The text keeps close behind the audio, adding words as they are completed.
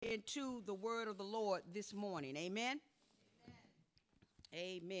into the word of the Lord this morning. Amen?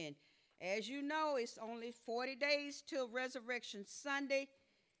 Amen. Amen. As you know, it's only 40 days till Resurrection Sunday,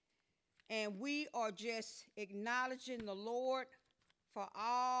 and we are just acknowledging the Lord for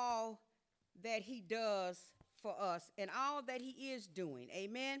all that he does for us and all that he is doing.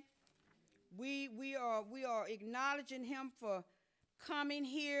 Amen. We are acknowledging him for coming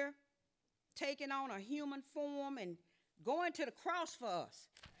here, taking on a human form and going to the cross for us.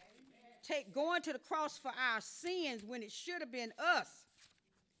 Going to the cross for our sins when it should have been us.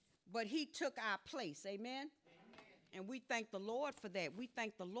 But he took our place. Amen. And we thank the Lord for that. We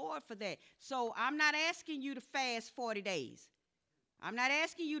thank the Lord for that. So I'm not asking you to fast 40 days. I'm not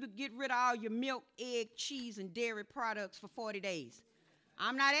asking you to get rid of all your milk, egg, cheese, and dairy products for 40 days.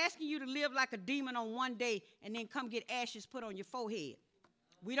 I'm not asking you to live like a demon on one day and then come get ashes put on your forehead.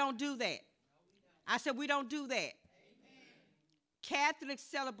 We don't do that. I said we don't do that. Amen. Catholics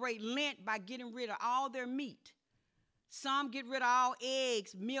celebrate Lent by getting rid of all their meat. Some get rid of all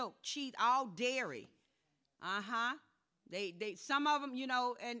eggs, milk, cheese, all dairy. Some of them,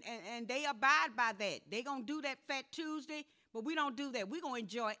 and they abide by that. They gonna do that Fat Tuesday, but we don't do that. We're gonna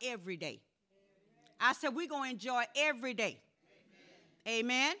enjoy every day. I said we're gonna enjoy every day.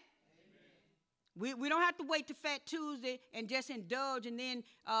 Amen. We don't have to wait to Fat Tuesday and just indulge, and then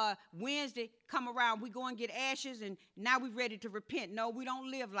Wednesday come around, we go and get ashes, and now we're ready to repent. No, we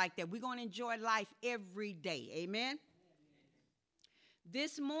don't live like that. We're going to enjoy life every day. Amen.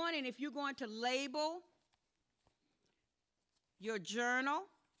 This morning, if you're going to label your journal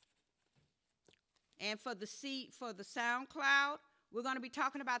and for the SoundCloud, we're going to be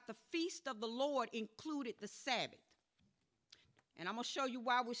talking about the feast of the Lord included the Sabbath. And I'm going to show you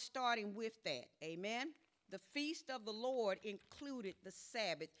why we're starting with that. Amen. The feast of the Lord included the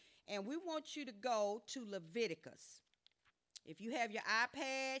Sabbath. And we want you to go to Leviticus. If you have your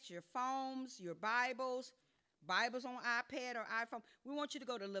iPads, your phones, your Bibles on iPad or iPhone, we want you to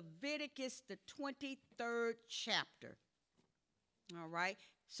go to Leviticus, the 23rd chapter. All right.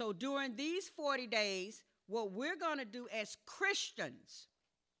 So during these 40 days, what we're going to do as Christians,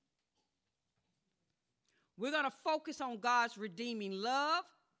 we're going to focus on God's redeeming love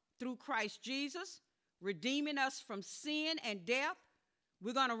through Christ Jesus, redeeming us from sin and death.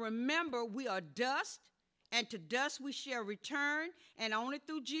 We're going to remember we are dust, and to dust we shall return, and only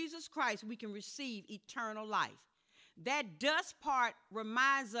through Jesus Christ we can receive eternal life. That dust part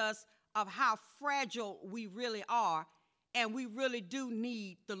reminds us of how fragile we really are, and we really do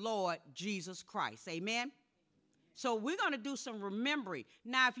need the Lord Jesus Christ. Amen? So we're going to do some remembering.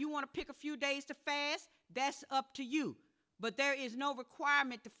 Now, if you want to pick a few days to fast, that's up to you. But there is no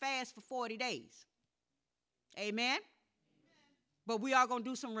requirement to fast for 40 days. Amen? Amen. But we are going to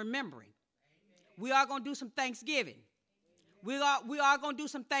do some remembering. Amen. We are going to do some thanksgiving. Amen. We are going to do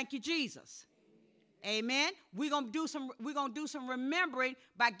some thank you, Jesus. Amen. We're going to do some remembering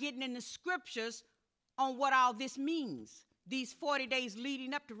by getting in the scriptures on what all this means. These 40 days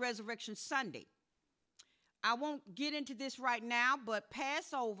leading up to Resurrection Sunday. I won't get into this right now, but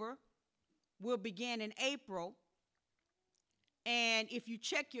Passover will begin in April. And if you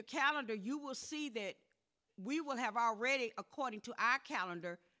check your calendar, you will see that we will have already, according to our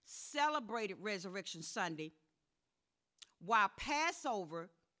calendar, celebrated Resurrection Sunday, while Passover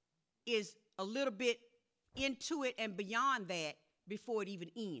is a little bit into it and beyond that before it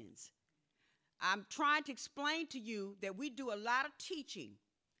even ends. I'm trying to explain to you that we do a lot of teaching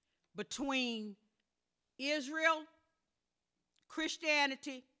between Israel,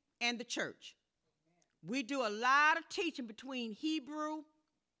 Christianity, and the church. We do a lot of teaching between Hebrew,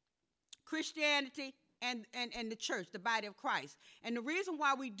 Christianity, and the church, the body of Christ. And the reason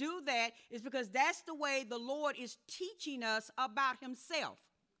why we do that is because that's the way the Lord is teaching us about himself.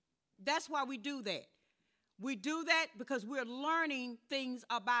 That's why we do that. We do that because we're learning things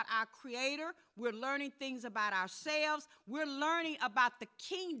about our Creator. We're learning things about ourselves. We're learning about the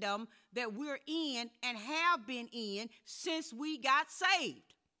kingdom that we're in and have been in since we got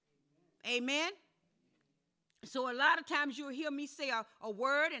saved. Amen? So a lot of times you'll hear me say a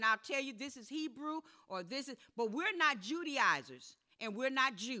word and I'll tell you this is Hebrew or this is, but we're not Judaizers and we're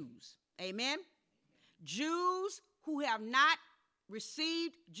not Jews. Amen? Jews who have not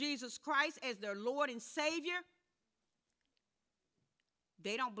received Jesus Christ as their Lord and Savior,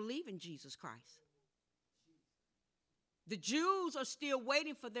 they don't believe in Jesus Christ. The Jews are still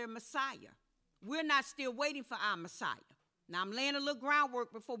waiting for their Messiah. We're not still waiting for our Messiah. Now, I'm laying a little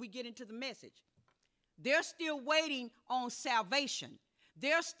groundwork before we get into the message. They're still waiting on salvation.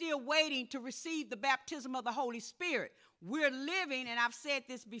 They're still waiting to receive the baptism of the Holy Spirit. We're living, and I've said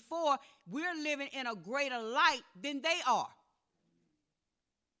this before, we're living in a greater light than they are.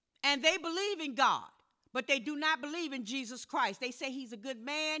 And they believe in God, but they do not believe in Jesus Christ. They say he's a good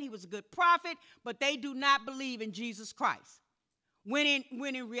man, he was a good prophet, but they do not believe in Jesus Christ. When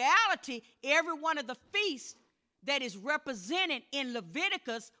in reality, every one of the feasts that is represented in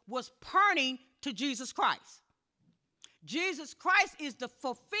Leviticus was pointing to Jesus Christ. Jesus Christ is the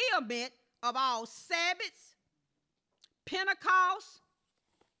fulfillment of all Sabbaths, Pentecost.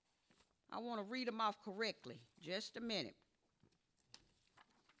 I want to read them off correctly. Just a minute.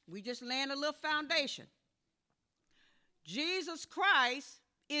 We just laying a little foundation. Jesus Christ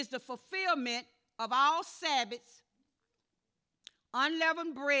is the fulfillment of all Sabbaths,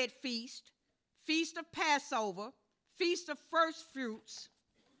 unleavened bread feast, feast of Passover, feast of first fruits,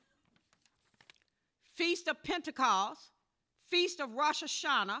 feast of Pentecost, feast of Rosh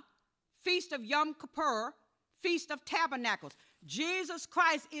Hashanah, feast of Yom Kippur, feast of Tabernacles. Jesus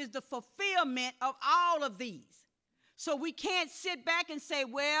Christ is the fulfillment of all of these. So we can't sit back and say,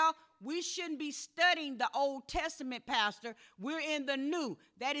 well, we shouldn't be studying the Old Testament, Pastor. We're in the New.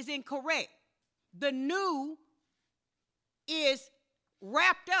 That is incorrect. The New is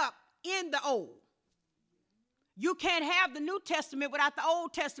wrapped up in the Old. You can't have the New Testament without the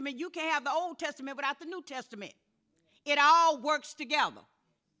Old Testament. You can't have the Old Testament without the New Testament. It all works together.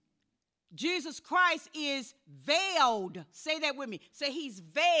 Jesus Christ is veiled. Say that with me. Say he's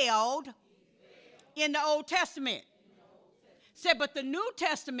veiled in the Old Testament. Say, but the New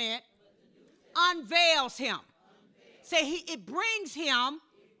Testament unveils him. Say it brings him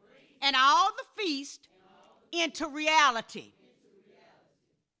and all the feast into reality.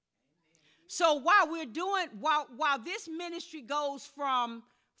 So while this ministry goes from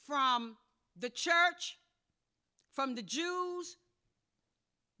the church, from the Jews,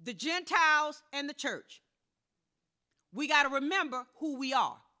 the Gentiles, and the church, we got to remember who we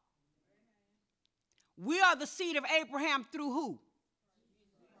are. We are the seed of Abraham through who?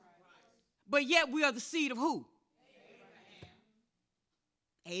 But yet we are the seed of who?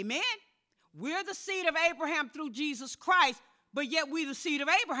 Amen. We're the seed of Abraham through Jesus Christ, but yet we're the seed of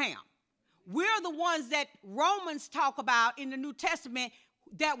Abraham. We're the ones that Romans talk about in the New Testament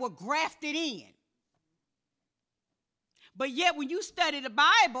that were grafted in. But yet when you study the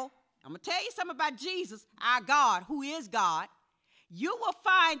Bible, I'm going to tell you something about Jesus, our God, who is God. You will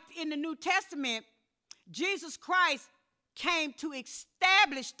find in the New Testament, Jesus Christ came to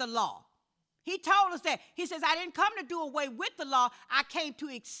establish the law. He told us that. He says, I didn't come to do away with the law. I came to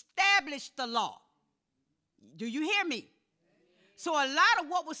establish the law. Do you hear me? So a lot of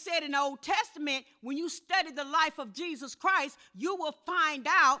what was said in the Old Testament, when you study the life of Jesus Christ, you will find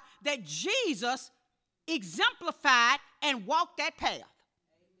out that Jesus exemplified and walked that path.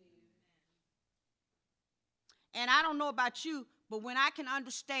 And I don't know about you, but when I can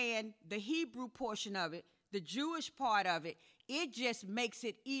understand the Hebrew portion of it, the Jewish part of it, it just makes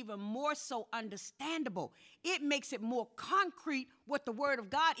it even more so understandable. It makes it more concrete what the Word of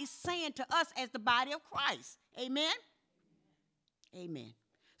God is saying to us as the body of Christ. Amen? Amen.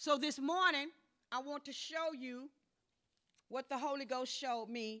 So this morning, I want to show you what the Holy Ghost showed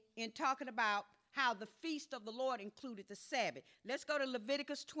me in talking about how the feast of the Lord included the Sabbath. Let's go to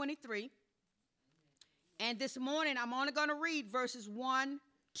Leviticus 23. And this morning, I'm only going to read verses 1,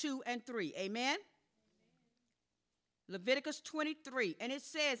 2, and 3. Amen? Leviticus 23. And it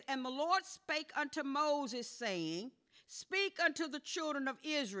says, And the Lord spake unto Moses, saying, Speak unto the children of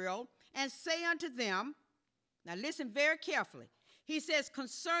Israel, and say unto them, now listen very carefully. He says,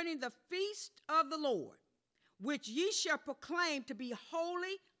 Concerning the feast of the Lord, which ye shall proclaim to be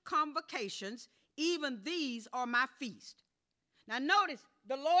holy convocations, even these are my feast. Now notice,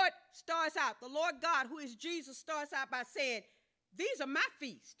 the Lord starts out, the Lord God, who is Jesus, starts out by saying, these are my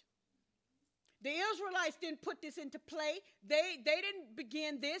feast. The Israelites didn't put this into play. They didn't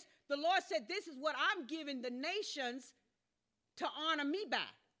begin this. The Lord said, this is what I'm giving the nations to honor me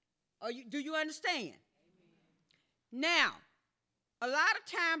by. Do you understand? Amen. Now, a lot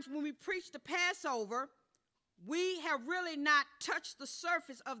of times when we preach the Passover, we have really not touched the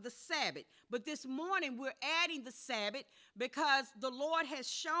surface of the Sabbath. But this morning we're adding the Sabbath because the Lord has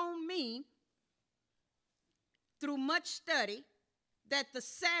shown me through much study that the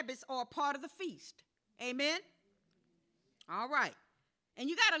Sabbaths are a part of the feast. Amen? All right. And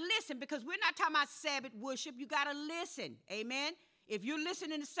you got to listen because we're not talking about Sabbath worship. You got to listen. Amen? If you're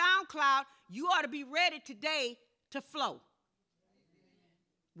listening to SoundCloud, you ought to be ready today to flow.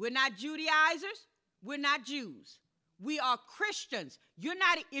 We're not Judaizers. We're not Jews. We are Christians.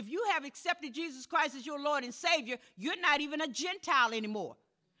 If you have accepted Jesus Christ as your Lord and Savior, you're not even a Gentile anymore.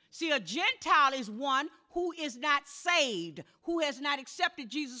 See, a Gentile is one who is not saved, who has not accepted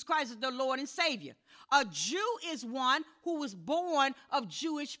Jesus Christ as their Lord and Savior. A Jew is one who was born of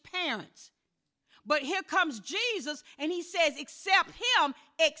Jewish parents. But here comes Jesus, and he says, accept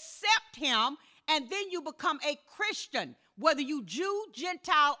him, and then you become a Christian. Whether you Jew,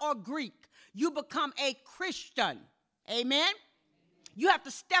 Gentile, or Greek, you become a Christian. Amen? You have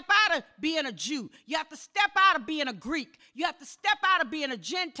to step out of being a Jew. You have to step out of being a Greek. You have to step out of being a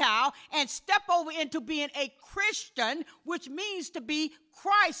Gentile and step over into being a Christian, which means to be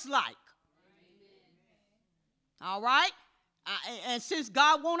Christ-like. All right? And since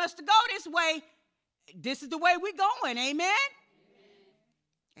God wants us to go this way, this is the way we're going. Amen?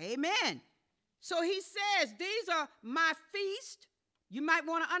 Amen. So he says, these are my feast. You might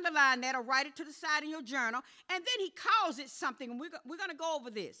want to underline that or write it to the side in your journal. And then he calls it something, and we're going to go over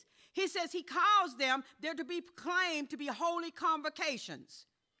this. He says he calls them, they're to be proclaimed to be holy convocations.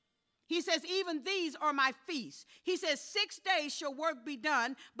 He says, even these are my feasts. He says, 6 days shall work be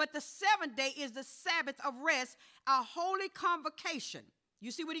done, but the seventh day is the Sabbath of rest, a holy convocation.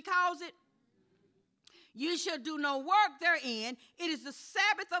 You see what he calls it? You shall do no work therein. It is the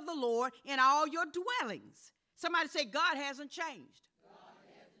Sabbath of the Lord in all your dwellings. Somebody say, God hasn't changed. God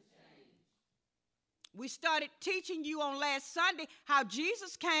hasn't changed. We started teaching you on last Sunday how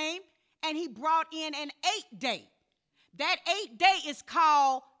Jesus came and he brought in an 8th day. That 8th day is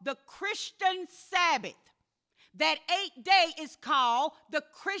called the Christian Sabbath. That 8th day is called the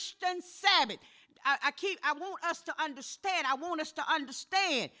Christian Sabbath. I want us to understand. I want us to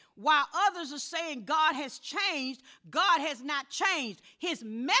understand. While others are saying God has changed, God has not changed. His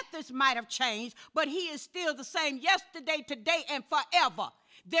methods might have changed, but he is still the same yesterday, today, and forever.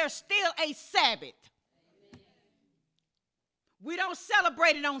 There's still a Sabbath. Amen. We don't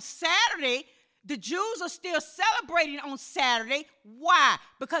celebrate it on Saturday. The Jews are still celebrating on Saturday. Why?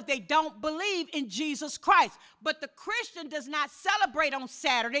 Because they don't believe in Jesus Christ. But the Christian does not celebrate on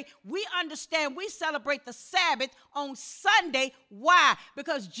Saturday. We understand we celebrate the Sabbath on Sunday. Why?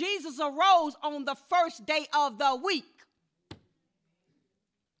 Because Jesus arose on the first day of the week.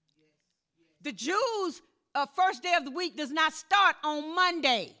 The Jews' first day of the week does not start on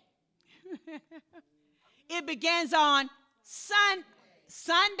Monday. It begins on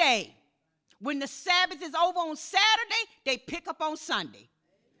Sunday. When the Sabbath is over on Saturday, they pick up on Sunday.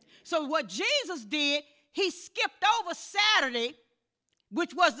 So what Jesus did, he skipped over Saturday,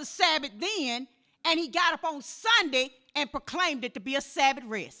 which was the Sabbath then, and he got up on Sunday and proclaimed it to be a Sabbath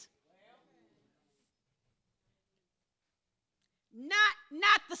rest.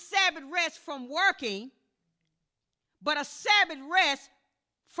 Not the Sabbath rest from working, but a Sabbath rest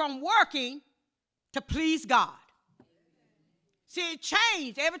from working to please God. See, it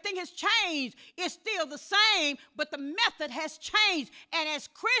changed. Everything has changed. It's still the same, but the method has changed. And as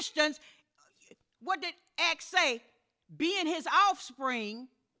Christians, what did Acts say? Being his offspring,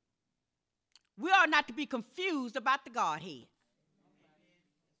 we are not to be confused about the Godhead.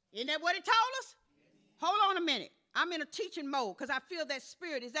 Isn't that what it told us? Hold on a minute. I'm in a teaching mode because I feel that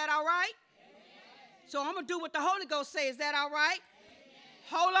spirit. Is that all right? Amen. So I'm going to do what the Holy Ghost says. Is that all right? Amen.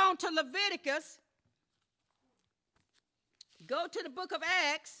 Hold on to Leviticus. Go to the book of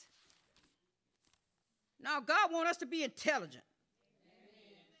Acts. Now, God wants us to be intelligent.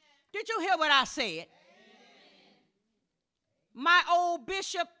 Amen. Did you hear what I said? Amen. My old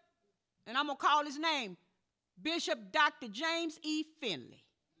bishop, and I'm going to call his name, Bishop Dr. James E. Finley.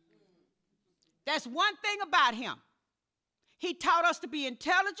 That's one thing about him. He taught us to be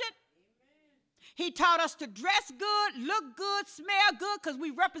intelligent. Amen. He taught us to dress good, look good, smell good, because we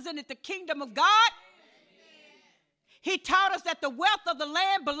represented the kingdom of God. He taught us that the wealth of the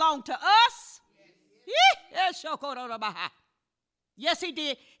land belonged to us. Yes, yes, he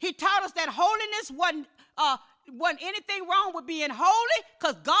did. He taught us that holiness wasn't anything wrong with being holy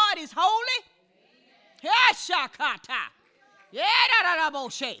because God is holy.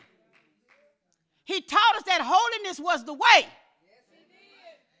 He taught us that holiness was the way.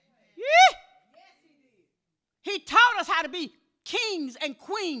 He taught us how to be kings and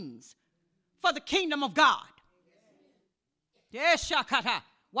queens for the kingdom of God. Yes, Shakata.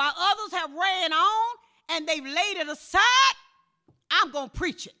 While others have ran on and they've laid it aside, I'm going to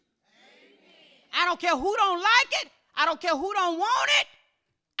preach it. Amen. I don't care who don't like it. I don't care who don't want it.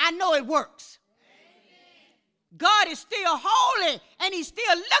 I know it works. Amen. God is still holy, and he's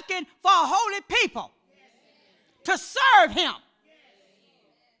still looking for a holy people to serve him.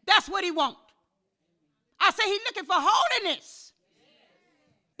 That's what he wants. I say he's looking for holiness.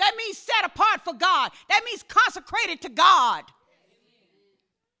 That means set apart for God. That means consecrated to God.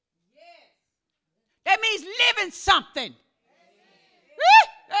 That means living something.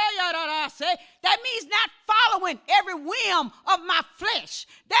 That means not following every whim of my flesh.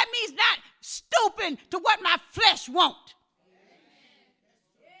 That means not stooping to what my flesh wants.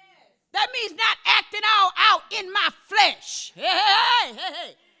 That means not acting all out in my flesh.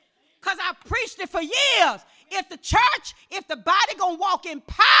 Because I preached it for years. If the church, if the body going to walk in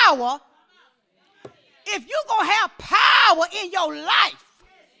power, if you're going to have power in your life,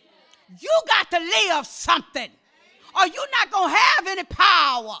 you got to live something, or you're not going to have any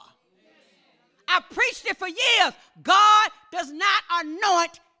power. I preached it for years. God does not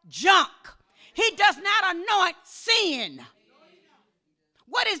anoint junk. He does not anoint sin.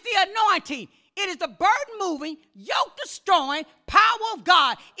 What is the anointing? It is the burden-moving, yoke-destroying power of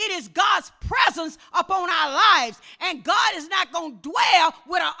God. It is God's presence upon our lives. And God is not going to dwell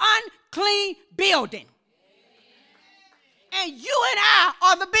with an unclean building. And you and I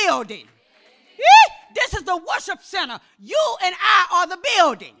are the building. This is the worship center. You and I are the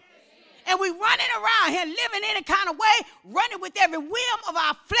building. And we running around here living any kind of way, running with every whim of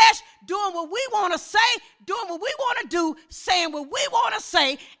our flesh, doing what we want to say, doing what we want to do, saying what we want to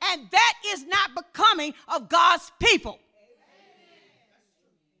say, and that is not becoming of God's people.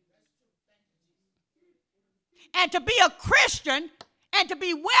 And to be a Christian and to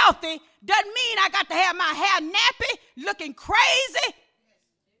be wealthy doesn't mean I got to have my hair nappy, looking crazy.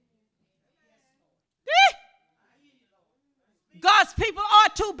 God's people are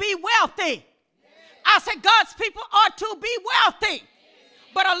to be wealthy. I said God's people are to be wealthy.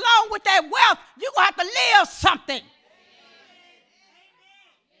 But along with that wealth, you're going to have to live something.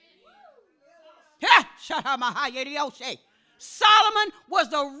 Solomon was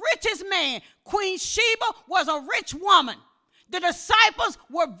the richest man. Queen Sheba was a rich woman. The disciples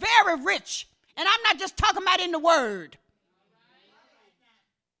were very rich. And I'm not just talking about in the word.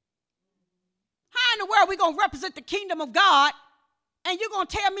 How in the world are we going to represent the kingdom of God and you're going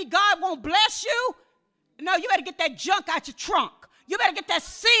to tell me God won't bless you? No, you better get that junk out your trunk. You better get that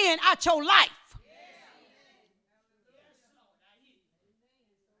sin out your life.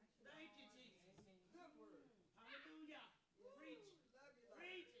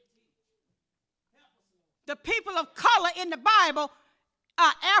 The people of color in the Bible,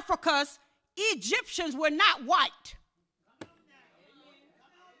 Africa's Egyptians were not white.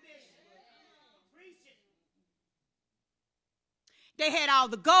 They had all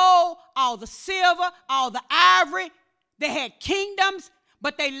the gold, all the silver, all the ivory. They had kingdoms,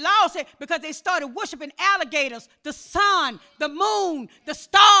 but they lost it because they started worshiping alligators, the sun, the moon, the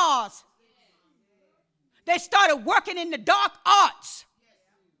stars. They started working in the dark arts.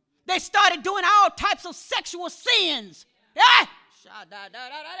 They started doing all types of sexual sins.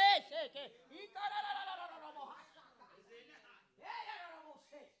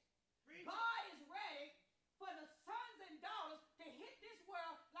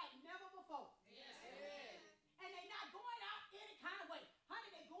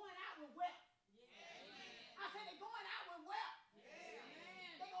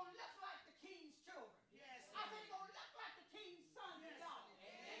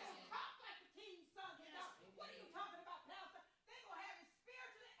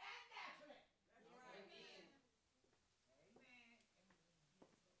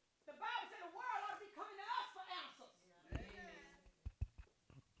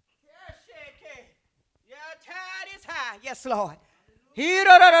 Tide is high. Yes, Lord.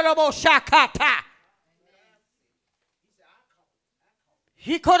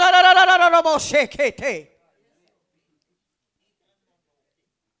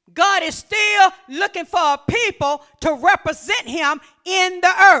 God is still looking for a people to represent him in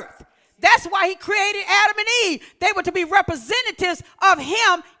the earth. That's why he created Adam and Eve. They were to be representatives of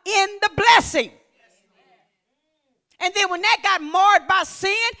him in the blessing. And then when that got marred by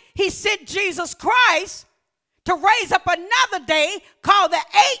sin, he sent Jesus Christ to raise up another day called the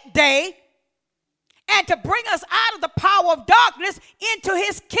 8th day and to bring us out of the power of darkness into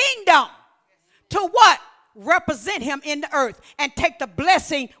his kingdom. To what? Represent him in the earth and take the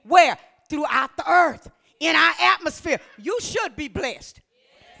blessing where? Throughout the earth, in our atmosphere. You should be blessed.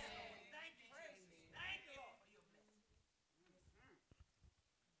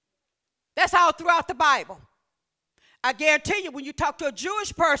 That's all throughout the Bible. I guarantee you when you talk to a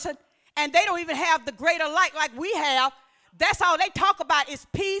Jewish person and they don't even have the greater light like we have, that's all they talk about is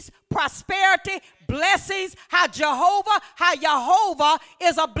peace, prosperity, blessings, how Jehovah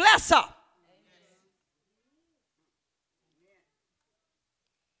is a blesser.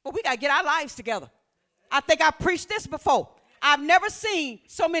 But we got to get our lives together. I think I preached this before. I've never seen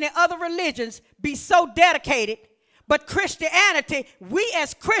so many other religions be so dedicated. But Christianity, we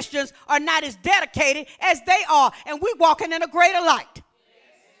as Christians are not as dedicated as they are. And we're walking in a greater light.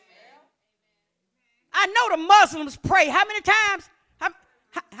 I know the Muslims pray how many times?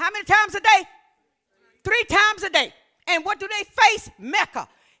 How many times a day? 3 times a day. And what do they face? Mecca.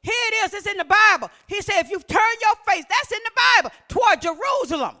 Here it is. It's in the Bible. He said, if you turn your face, that's in the Bible, toward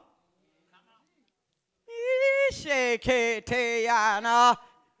Jerusalem.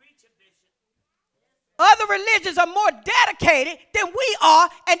 Other religions are more dedicated than we are,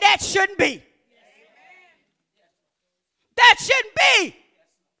 and that shouldn't be. That shouldn't be.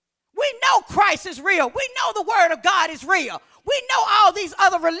 We know Christ is real. We know the word of God is real. We know all these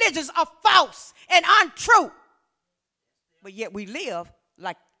other religions are false and untrue. But yet we live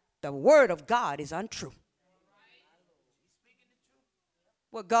like the word of God is untrue.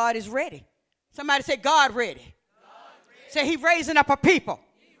 Well, God is ready. Somebody say, God ready. Say, He raising up a people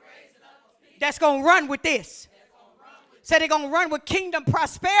that's going to run with this. Say, they're going to run with kingdom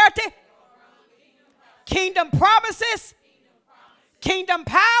prosperity, kingdom promises, kingdom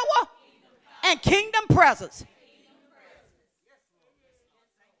power, and kingdom presence.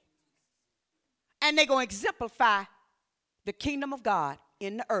 And they're going to exemplify the kingdom of God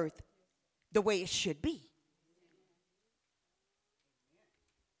in the earth the way it should be.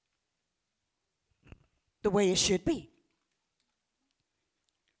 The way it should be.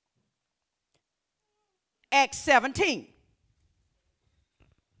 Acts 17.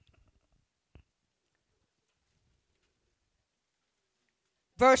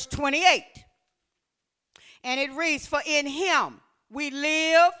 Verse 28. And it reads, for in Him we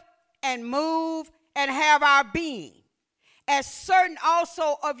live and move and have our being, as certain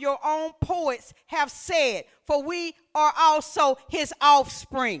also of your own poets have said, for we are also His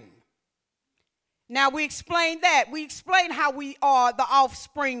offspring. Now we explained that. We explained how we are the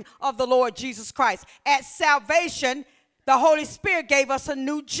offspring of the Lord Jesus Christ. At salvation, the Holy Spirit gave us a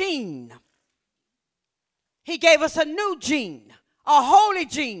new gene. He gave us a new gene, a holy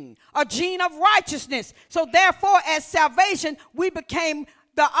gene, a gene of righteousness. So therefore, at salvation, we became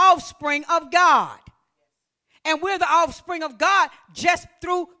the offspring of God. And we're the offspring of God just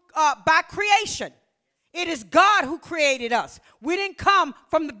through, by creation. It is God who created us. We didn't come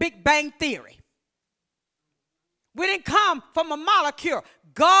from the Big Bang Theory. We didn't come from a molecule.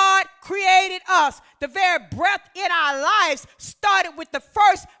 God created us. The very breath in our lives started with the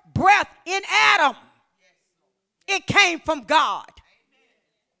first breath in Adam. It came from God.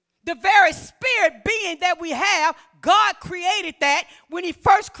 The very spirit being that we have, God created that when He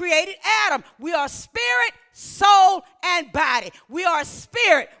first created Adam. We are spirit, soul, and body. We are a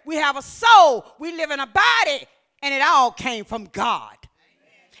spirit. We have a soul. We live in a body. And it all came from God.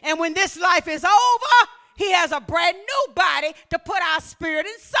 And when this life is over, He has a brand new body to put our spirit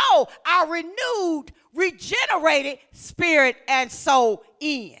and soul, our renewed, regenerated spirit and soul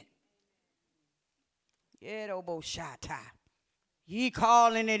in. Ye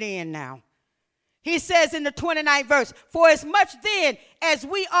calling it in now. He says in the 29th verse, for as much then as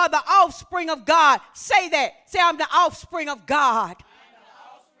we are the offspring of God, say that. Say, I'm the offspring of God.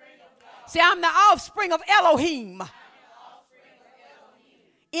 Say, I'm the offspring of Elohim.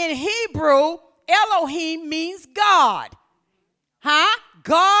 In Hebrew, Elohim means God. Huh?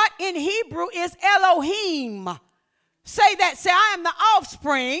 God in Hebrew is Elohim. Say that. Say, I am the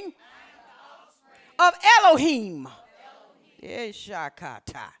offspring of Elohim. Yes,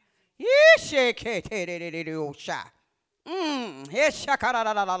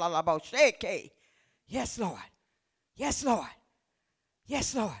 Lord. Yes, Lord.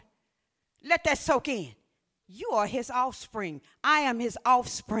 Yes, Lord. Let that soak in. You are His offspring. I am His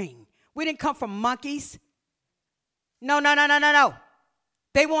offspring. We didn't come from monkeys. No.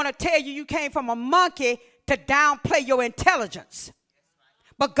 They want to tell you came from a monkey to downplay your intelligence.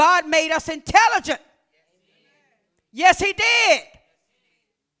 But God made us intelligent. Yes, He did.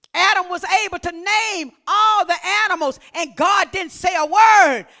 Adam was able to name all the animals, and God didn't say a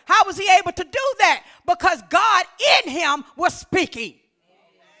word. How was He able to do that? Because God in Him was speaking.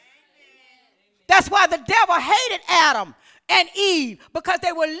 That's why the devil hated Adam and Eve, because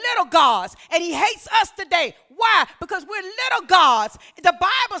they were little gods, and he hates us today. Why? Because we're little gods. The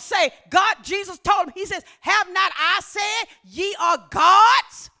Bible say, God, Jesus told him, He says, have not I said ye are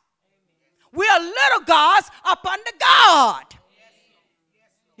gods? We are little gods up under God.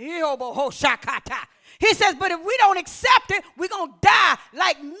 He says, but if we don't accept it, we're going to die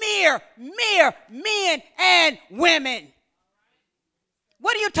like mere men and women.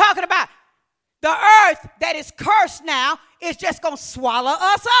 What are you talking about? The earth that is cursed now is just going to swallow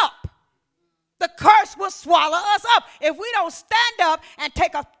us up. The curse will swallow us up. If we don't stand up and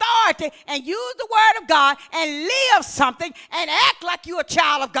take authority and use the word of God and live something and act like you're a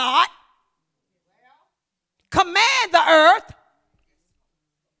child of God, command the earth.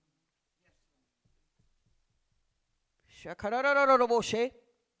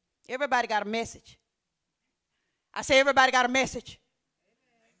 Everybody got a message. I say everybody got a message.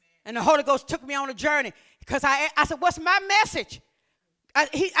 And the Holy Ghost took me on a journey because I said, what's my message?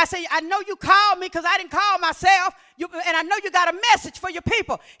 I said, I know you called me because I didn't call myself. And I know you got a message for your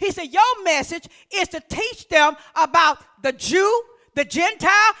people. He said, your message is to teach them about the Jew, the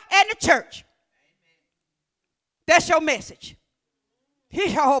Gentile, and the church. That's your message.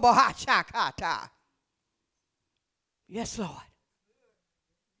 Yes, Lord.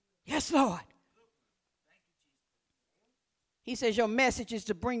 Yes, Lord. He says your message is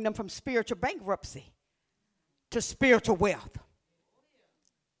to bring them from spiritual bankruptcy to spiritual wealth.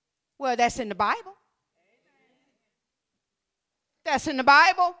 Well, that's in the Bible. That's in the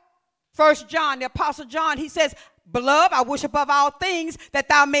Bible. 1 John, the Apostle John, he says, beloved, I wish above all things that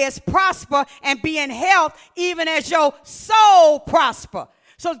thou mayest prosper and be in health, even as your soul prosper.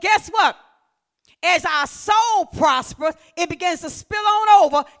 So guess what? As our soul prospers, it begins to spill on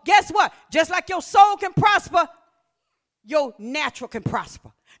over. Guess what? Just like your soul can prosper, your natural can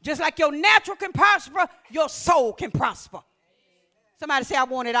prosper. Just like your natural can prosper, your soul can prosper. Somebody say, I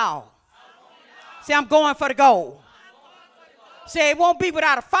want it all. Say, I'm going for the goal. Say, it won't be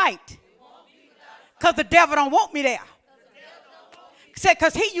without a fight. Because the devil don't want me there. Say,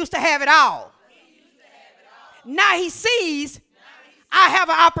 because he used to have it all. Now he sees I have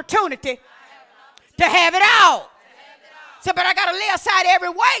an opportunity to have it all. So, but I got to lay aside every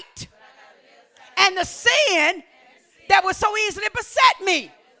weight and the sin that would so easily beset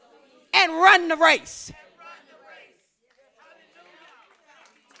me and run the race.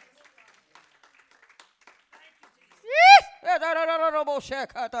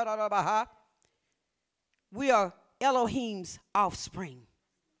 We are Elohim's offspring.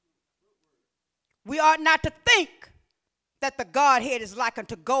 We ought not to think that the Godhead is like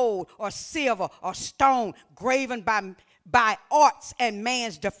unto gold or silver or stone graven by arts and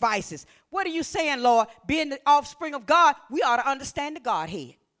man's devices. What are you saying, Lord? Being the offspring of God, we ought to understand the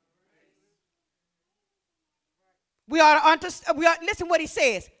Godhead. We ought to understand. Listen what he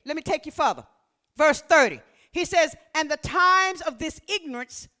says. Let me take you further. Verse 30. He says, and the times of this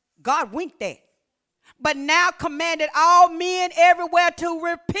ignorance God winked at, but now commanded all men everywhere to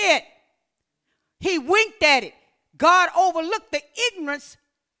repent. He winked at it. God overlooked the ignorance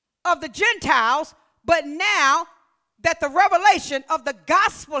of the Gentiles, but now that the revelation of the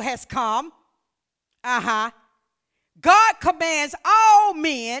gospel has come, God commands all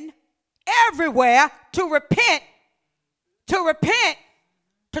men everywhere to repent,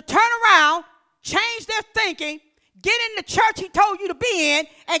 to turn around, change their thinking, get in the church he told you to be in,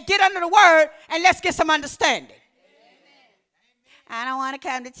 and get under the word, and let's get some understanding. Amen. I don't want to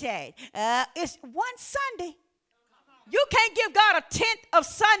come to church. It's one Sunday. You can't give God a tenth of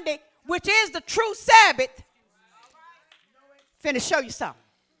Sunday, which is the true Sabbath. Finna show you something.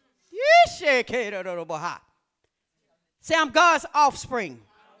 Say, I'm God's offspring.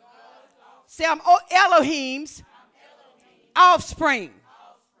 Say, I'm Elohim's offspring.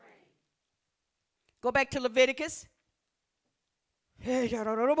 Go back to Leviticus. Yes,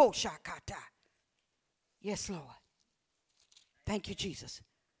 Lord. Thank you, Jesus.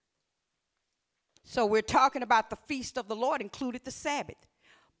 So we're talking about the feast of the Lord included the Sabbath.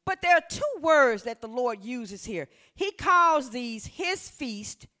 But there are two words that the Lord uses here. He calls these his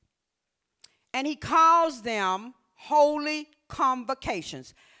feast, and he calls them holy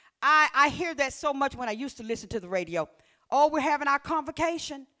convocations. I hear that so much when I used to listen to the radio. Oh, we're having our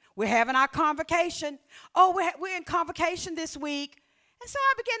convocation. We're having our convocation. Oh, we're in convocation this week. And so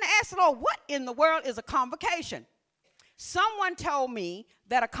I began to ask the Lord, what in the world is a convocation? Someone told me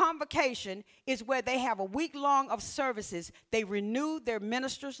that a convocation is where they have a week long of services. They renew their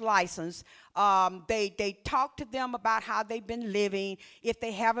minister's license. They talk to them about how they've been living. If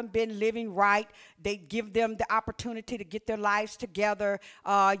they haven't been living right, they give them the opportunity to get their lives together,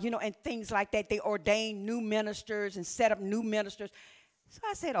 and things like that. They ordain new ministers and set up new ministers. So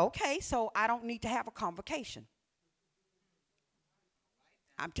I said, okay, so I don't need to have a convocation.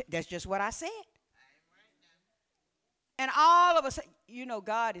 That's just what I said. And all of us,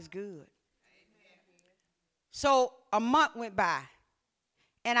 God is good. Amen. So a month went by,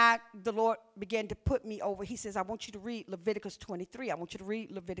 and the Lord began to put me over. He says, I want you to read Leviticus 23. I want you to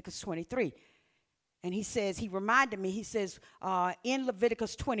read Leviticus 23. And he reminded me, he says, in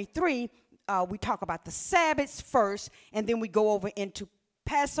Leviticus 23, we talk about the Sabbaths first, and then we go over into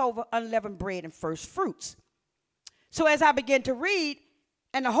Passover, unleavened bread, and first fruits. So as I began to read,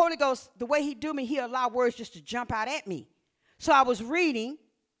 and the Holy Ghost, the way he do me, he allowed words just to jump out at me. So I was reading,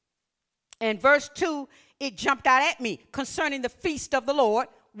 and verse 2, it jumped out at me concerning the feast of the Lord,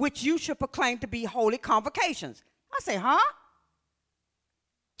 which you should proclaim to be holy convocations. I say, huh?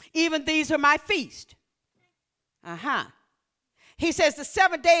 Even these are my feast. Uh-huh. He says the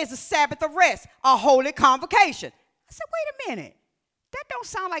 7th day is a Sabbath of rest, a holy convocation. I said, wait a minute. That don't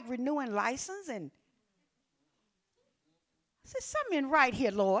sound like renewing license. And I said, something ain't right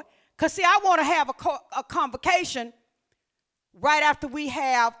here, Lord. Because, see, I want to have a convocation right after we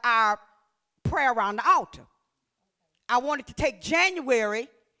have our prayer around the altar. I wanted to take January,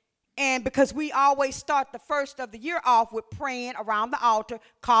 and because we always start the first of the year off with praying around the altar,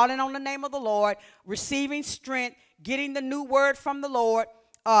 calling on the name of the Lord, receiving strength, getting the new word from the Lord,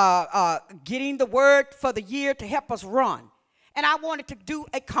 getting the word for the year to help us run. And I wanted to do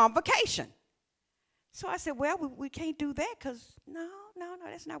a convocation. So I said, well, we can't do that because, no,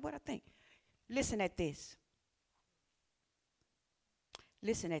 that's not what I think. Listen at this.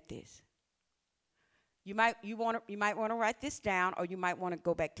 Listen at this. You might want to write this down, or you might want to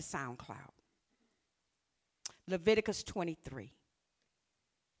go back to SoundCloud. Leviticus 23,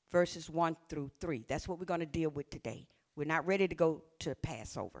 verses 1 through 3. That's what we're going to deal with today. We're not ready to go to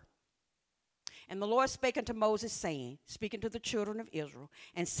Passover. And the Lord spake unto Moses, saying, speaking to the children of Israel,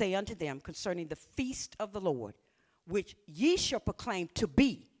 and say unto them concerning the feast of the Lord, which ye shall proclaim to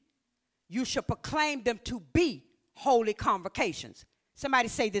be. You shall proclaim them to be holy convocations. Somebody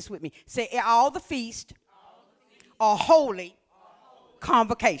say this with me. Say, all the feasts are holy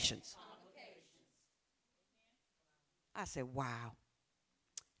convocations. I said, wow.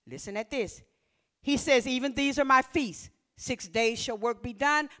 Listen at this. He says, even these are my feasts. 6 days shall work be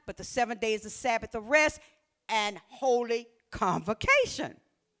done, but the 7th day is the Sabbath of rest and holy convocation.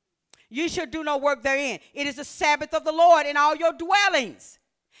 You shall do no work therein. It is the Sabbath of the Lord in all your dwellings.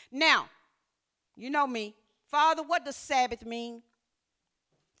 Now, you know me. Father, what does Sabbath mean?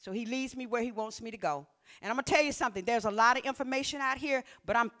 So he leads me where he wants me to go. And I'm going to tell you something. There's a lot of information out here,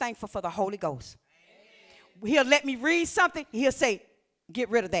 but I'm thankful for the Holy Ghost. Amen. He'll let me read something. He'll say, get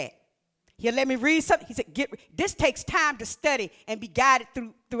rid of that. He'll let me read something. He said, this takes time to study and be guided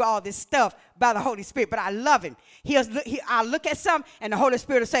through all this stuff by the Holy Spirit. But I love him. I'll look at something, and the Holy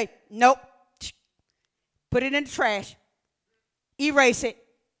Spirit will say, nope. Put it in the trash. Erase it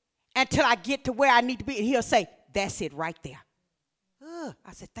until I get to where I need to be. And he'll say, that's it right there.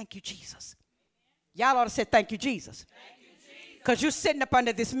 I said, thank you, Jesus. Y'all ought to say, thank you, Jesus. Because you're sitting up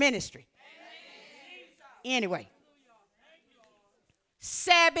under this ministry. Anyway.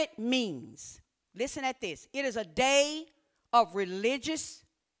 Sabbath means, listen at this, it is a day of religious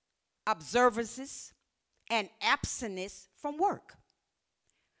observances and abstinence from work,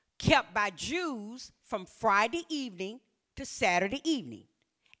 kept by Jews from Friday evening to Saturday evening,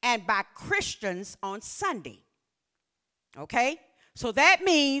 and by Christians on Sunday. Okay? So that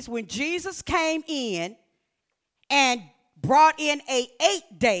means when Jesus came in and brought in an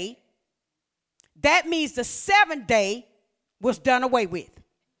 8th day, that means the 7th day was done away with.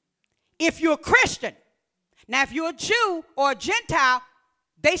 If you're a Christian, now if you're a Jew or a Gentile,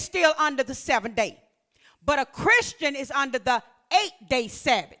 they still under the 7th day. But a Christian is under the 8th-day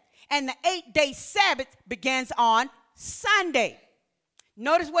Sabbath. And the 8th-day Sabbath begins on Sunday.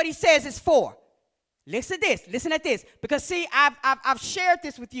 Notice what he says it's for. Listen at this. Because see, I've shared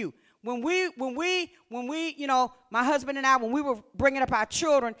this with you. When we, you know, my husband and I, when we were bringing up our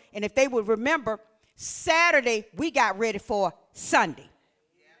children, and if they would remember, Saturday, we got ready for Sunday.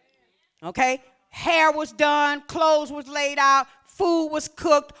 Okay? Hair was done, clothes was laid out, food was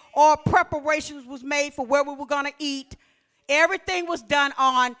cooked, all preparations was made for where we were going to eat. Everything was done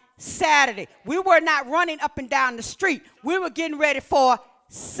on Saturday. We were not running up and down the street. We were getting ready for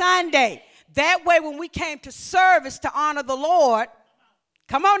Sunday. That way, when we came to service to honor the Lord,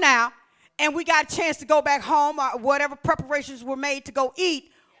 come on now, and we got a chance to go back home or whatever preparations were made to go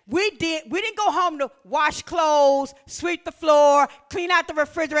eat, we didn't go home to wash clothes, sweep the floor, clean out the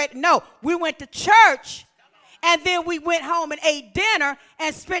refrigerator. No, we went to church, and then we went home and ate dinner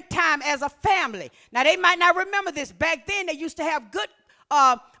and spent time as a family. Now, they might not remember this. Back then, they used to have good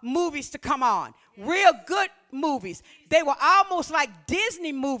movies to come on, real good movies. They were almost like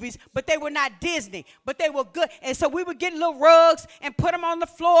Disney movies, but they were not Disney, but they were good. And so we would get little rugs and put them on the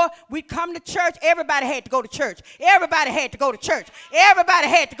floor. We'd come to church. Everybody had to go to church. Everybody had to go to church. Everybody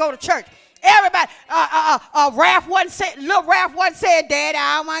had to go to church. Everybody, Raph wasn't saying, little Raph wasn't saying, Daddy,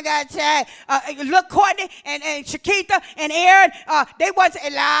 oh my God, child. Little Courtney and Shakita and Aaron, they wasn't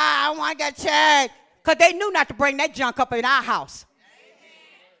saying, oh my God, child. Because they knew not to bring that junk up in our house.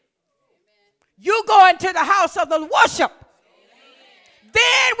 You go into the house of the worship. Amen.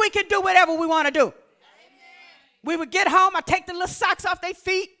 Then we can do whatever we want to do. Amen. We would get home. I take the little socks off their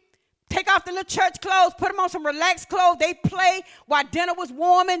feet, take off the little church clothes, put them on some relaxed clothes. They play while dinner was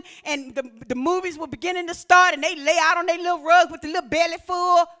warming and the movies were beginning to start, and they lay out on their little rugs with the little belly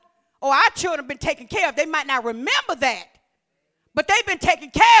full. Oh, our children have been taken care of. They might not remember that, but they've been taken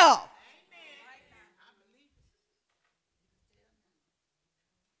care of.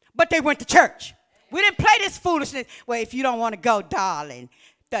 But they went to church. We didn't play this foolishness. Well, if you don't want to go, darling,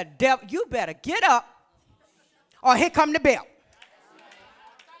 the devil, you better get up, or here come the bell.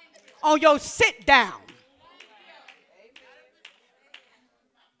 On your sit down.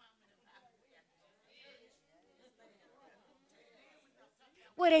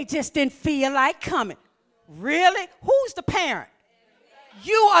 Well, they just didn't feel like coming. Really? Who's the parent?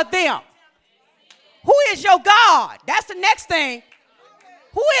 You or them? Who is your God? That's the next thing.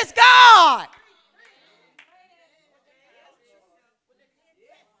 Who is God?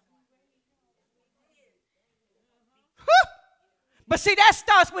 But see, that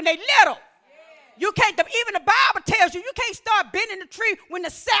starts when they little. You can't, even the Bible tells you can't start bending the tree when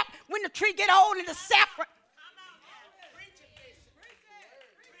the tree get old and the sap.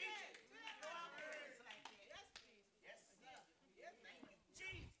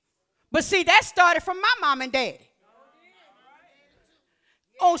 But see, that started from my mom and daddy.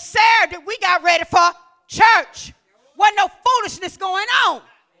 On Saturday, we got ready for church. Wasn't no foolishness going on.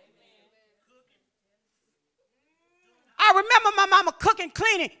 I remember my mama cooking,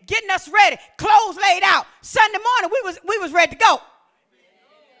 cleaning, getting us ready, clothes laid out. Sunday morning, we was ready to go.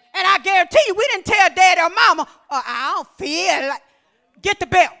 And I guarantee you, we didn't tell dad or mama, oh, I don't feel like, get the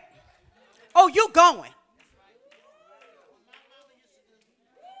belt. Oh, you going.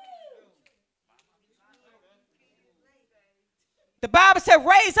 The Bible said,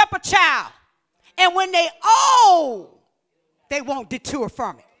 raise up a child. And when they old, they won't detour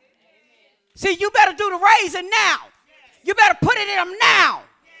from it. See, you better do the raising now. You better put it in them now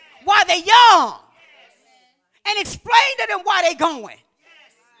while they're young. And explain to them why they're going.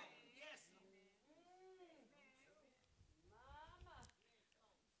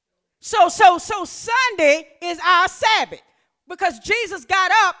 So Sunday is our Sabbath because Jesus got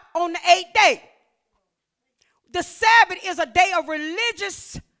up on the 8th day. The Sabbath is a day of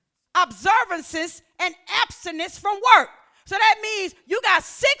religious observances and abstinence from work. So that means you got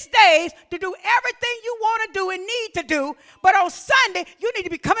 6 days to do everything you want to do and need to do. But on Sunday, you need to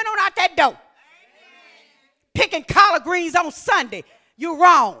be coming on out that door. Amen. Picking collard greens on Sunday. You're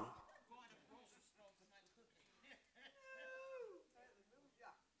wrong.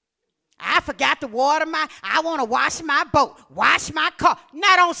 I forgot to water I want to wash my boat, wash my car.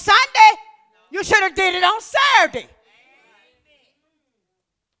 Not on Sunday. You should have did it on Saturday.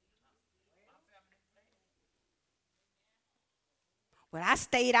 Well, I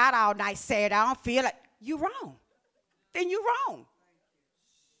stayed out all night Saturday. I don't feel like. You're wrong. Then you're wrong.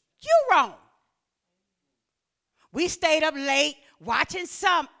 You're wrong. We stayed up late watching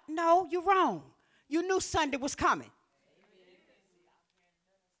some. No, you're wrong. You knew Sunday was coming.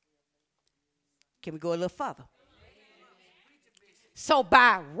 Can we go a little further? So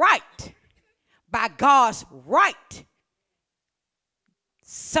by right, by God's right,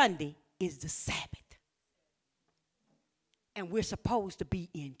 Sunday is the Sabbath. And we're supposed to be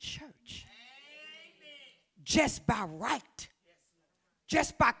in church. Just by right.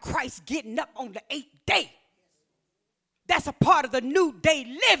 Just by Christ getting up on the 8th day. That's a part of the new day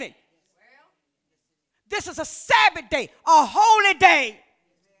living. This is a Sabbath day, a holy day.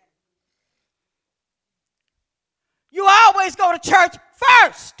 You always go to church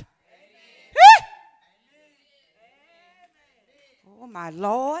first. Oh, my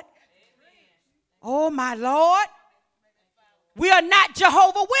Lord. Oh, my Lord. We are not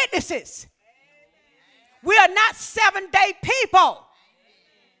Jehovah's Witnesses. We are not 7-day people.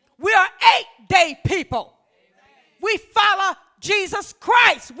 We are 8-day people. We follow Jesus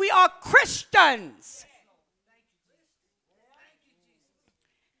Christ. We are Christians.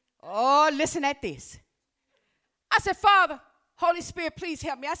 Oh, listen at this. I said, Father, Holy Spirit, please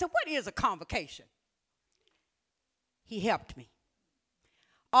help me. I said, what is a convocation? He helped me.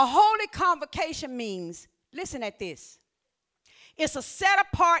 A holy convocation means, listen at this. It's a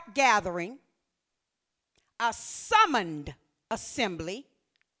set-apart gathering, a summoned assembly.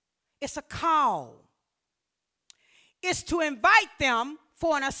 It's a call. It's to invite them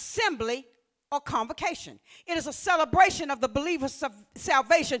for an assembly or convocation. It is a celebration of the believer's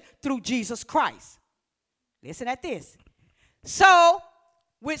salvation through Jesus Christ. Listen at this. So,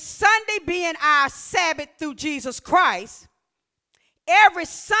 with Sunday being our Sabbath through Jesus Christ, every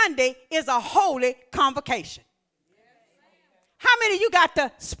Sunday is a holy convocation. How many of you got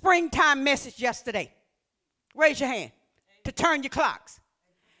the springtime message yesterday? Raise your hand to turn your clocks.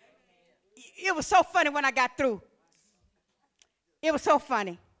 It was so funny when I got through. It was so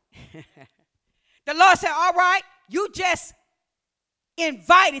funny. The Lord said, all right, you just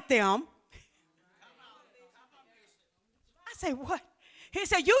invited them. I said, what? He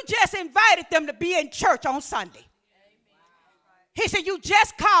said, you just invited them to be in church on Sunday. He said, you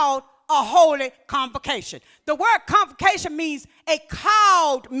just called a holy convocation. The word convocation means a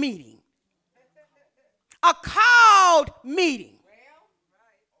called meeting. A called meeting.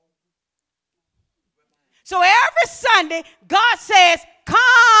 So every Sunday, God says,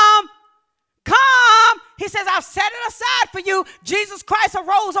 come. He says, I've set it aside for you. Jesus Christ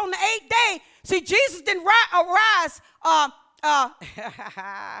arose on the 8th day. See, Jesus didn't arise on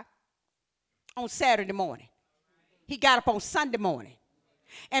Saturday morning. He got up on Sunday morning.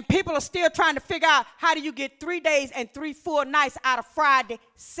 And people are still trying to figure out how do you get 3 days and 3 full nights out of Friday,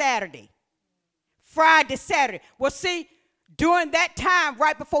 Saturday. Friday, Saturday. Well, see, during that time,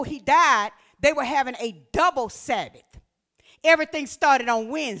 right before he died, they were having a double Sabbath. Everything started on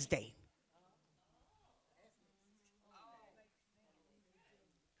Wednesday.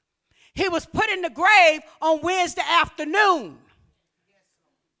 He was put in the grave on Wednesday afternoon.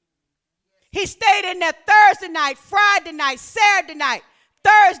 He stayed in there Thursday night, Friday night, Saturday night,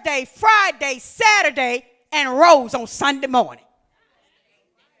 Thursday, Friday, Saturday, and rose on Sunday morning.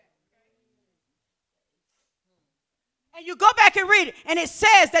 And you go back and read it, and it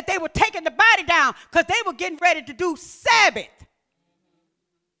says that they were taking the body down because they were getting ready to do Sabbath.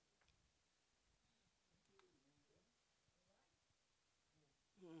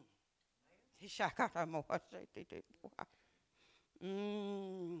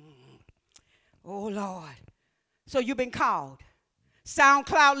 Oh, Lord. So you've been called.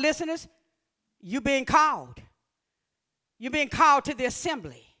 SoundCloud listeners, you've been called. You've been called to the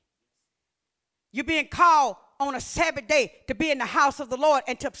assembly. You're being called on a Sabbath day to be in the house of the Lord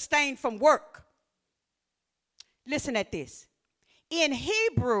and to abstain from work. Listen at this. In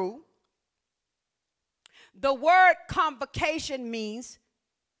Hebrew, the word convocation means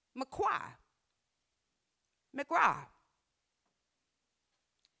makwah. Makwah.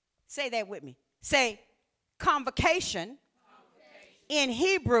 Say that with me. Say convocation in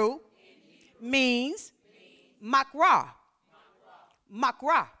Hebrew means makrah.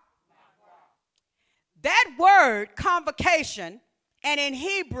 Makrah. That word convocation and in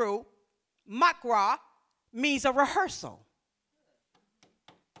Hebrew makrah means a rehearsal.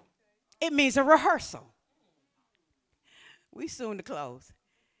 It means a rehearsal. We soon to close.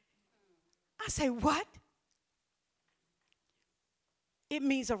 I say, what? It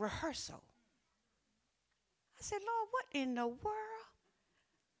means a rehearsal. I said, Lord, what in the world?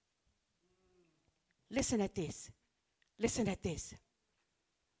 Listen at this. Listen at this.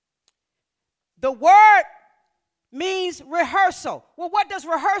 The word means rehearsal. Well, what does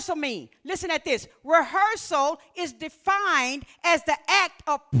rehearsal mean? Listen at this. Rehearsal is defined as the act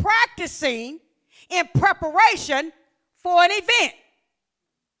of practicing in preparation for an event.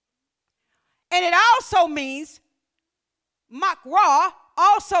 And it also means, makrah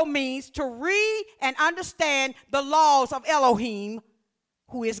also means to read and understand the laws of Elohim,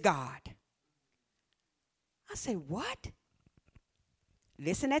 who is God. I say, what?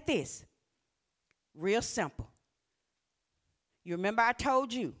 Listen at this. Real simple. You remember I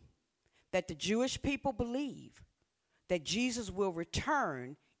told you that the Jewish people believe that Jesus will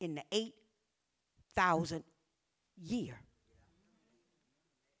return in the 8,000th year.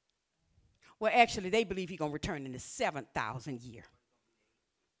 Well, actually, they believe he's going to return in the 7,000th year.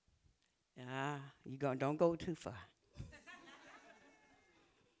 Don't go too far.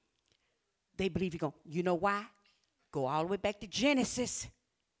 They believe he's going. You know why? Go all the way back to Genesis.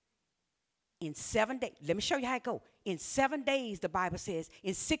 In 7 days, let me show you how it goes. In 7 days, the Bible says,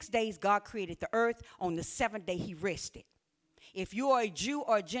 in 6 days, God created the earth. On the 7th day, he rested. If you are a Jew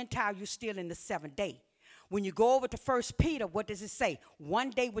or a Gentile, you're still in the 7th day. When you go over to 1 Peter, what does it say? 1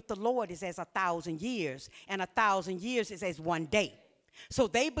 day with the Lord is as 1,000 years, and 1,000 years is as 1 day. So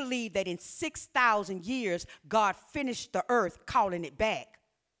they believe that in 6,000 years, God finished the earth, calling it back,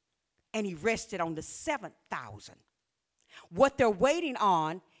 and he rested on the 7,000. What they're waiting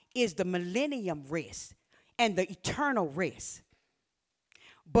on is the millennium rest and the eternal rest.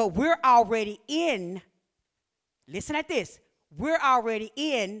 But we're already in, listen at this, we're already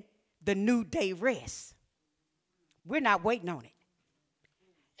in the new day rest. We're not waiting on it.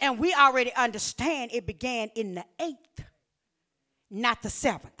 And we already understand it began in the 8th, not the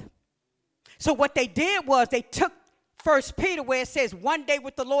 7th. So what they did was they took 1 Peter where it says 1 day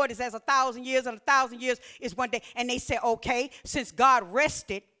with the Lord is as 1,000 years and 1,000 years is 1 day. And they said, okay, since God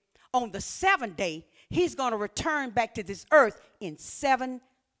rested on the 7th day, he's going to return back to this earth in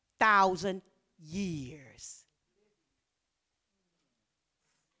 7,000 years.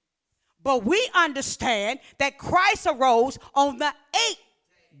 But we understand that Christ arose on the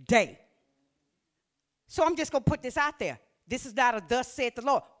 8th day. So I'm just going to put this out there. This is not a thus saith the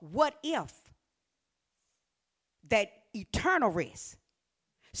Lord. What if that eternal rest?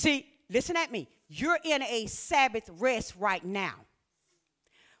 See, listen at me. You're in a Sabbath rest right now.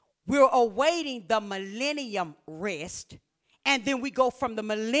 We're awaiting the millennium rest, and then we go from the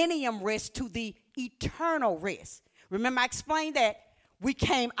millennium rest to the eternal rest. Remember, I explained that we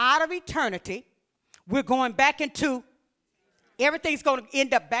came out of eternity. We're going back into, everything's going to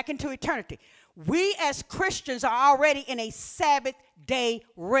end up back into eternity. We as Christians are already in a Sabbath day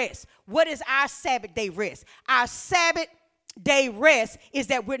rest. What is our Sabbath day rest? Our Sabbath day rest is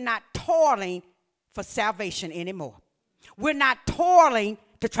that we're not toiling for salvation anymore. We're not toiling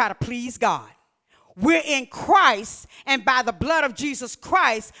to try to please God. We're in Christ, and by the blood of Jesus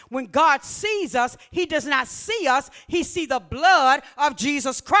Christ, when God sees us, he does not see us. He sees the blood of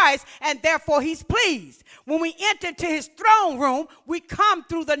Jesus Christ, and therefore he's pleased. When we enter into his throne room, we come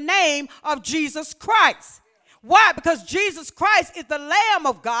through the name of Jesus Christ. Why? Because Jesus Christ is the Lamb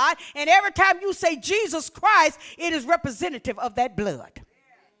of God, and every time you say Jesus Christ, it is representative of that blood.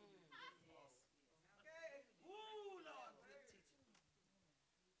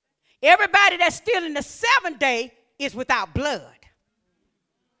 Everybody that's still in the 7th day is without blood.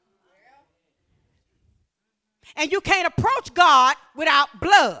 And you can't approach God without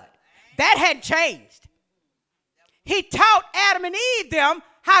blood. That hadn't changed. He taught Adam and Eve them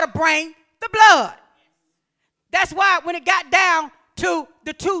how to bring the blood. That's why when it got down to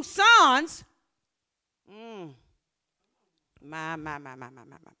the 2 sons, my.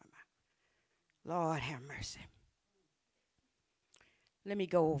 Lord have mercy. Let me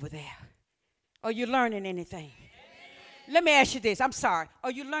go over there. Are you learning anything? Amen. Let me ask you this. I'm sorry. Are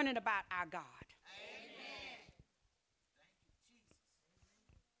you learning about our God? Amen.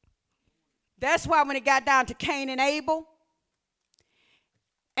 That's why when it got down to Cain and Abel,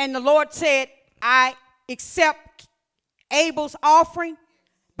 and the Lord said, I accept Abel's offering,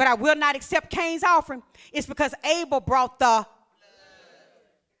 but I will not accept Cain's offering, it's because Abel brought the blood.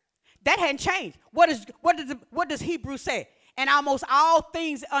 That hadn't changed. What does Hebrews say? And almost all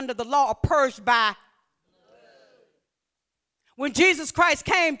things under the law are purged by blood. When Jesus Christ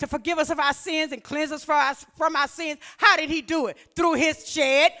came to forgive us of our sins and cleanse us from our sins, how did he do it? Through his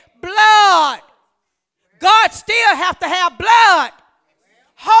shed blood. God still have to have blood.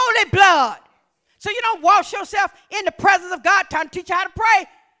 Holy blood. So you don't wash yourself in the presence of God trying to teach you how to pray.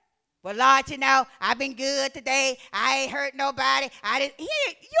 Well, Lord, you know, I've been good today. I ain't hurt nobody.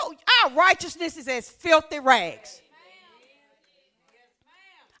 Our righteousness is as filthy rags.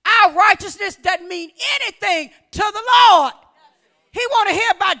 Our righteousness doesn't mean anything to the Lord. He want to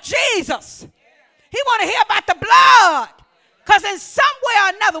hear about Jesus. He want to hear about the blood. Because in some way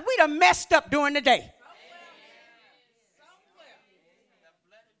or another, we done messed up during the day.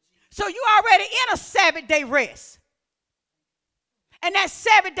 So you already in a Sabbath day rest. And that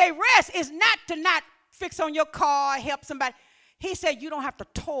Sabbath day rest is not to not fix on your car, help somebody. He said you don't have to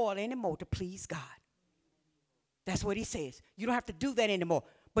toil anymore to please God. That's what he says. You don't have to do that anymore.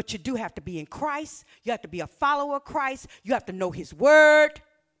 But you do have to be in Christ. You have to be a follower of Christ. You have to know his word.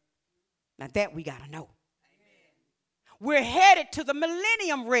 Now that we got to know. We're headed to the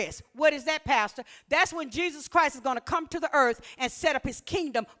millennium rest. What is that, Pastor? That's when Jesus Christ is going to come to the earth and set up his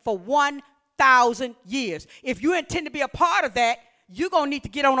kingdom for 1,000 years. If you intend to be a part of that, you're going to need to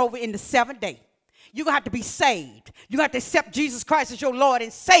get on over in the 7th day. You're going to have to be saved. You're going to have to accept Jesus Christ as your Lord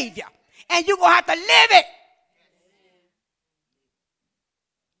and Savior. And you're going to have to live it.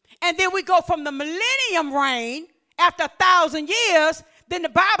 And then we go from the millennium reign after 1,000 years. Then the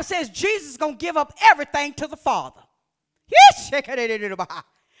Bible says Jesus is going to give up everything to the Father.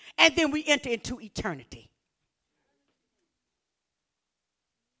 And then we enter into eternity.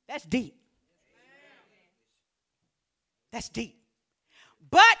 That's deep. That's deep.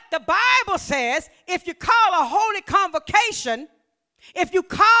 But the Bible says if you call a holy convocation, if you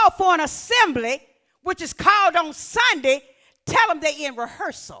call for an assembly, which is called on Sunday, tell them they're in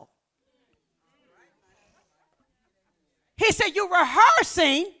rehearsal. He said you're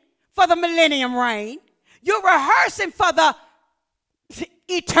rehearsing for the millennium reign. You're rehearsing for the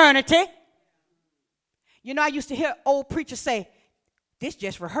eternity. You know, I used to hear old preachers say, this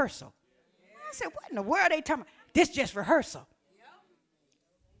just rehearsal. I said, what in the world are they talking about? This just rehearsal.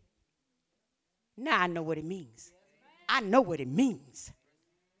 Now I know what it means. I know what it means.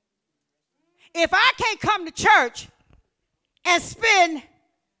 If I can't come to church and spend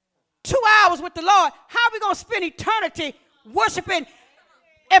 2 hours with the Lord, how are we going to spend eternity worshiping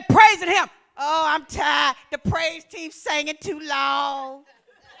and praising him? Oh, I'm tired. The praise team singing too long.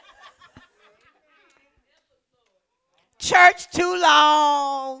 Church too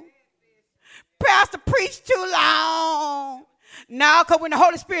long. Pastor preached too long. Now, because when the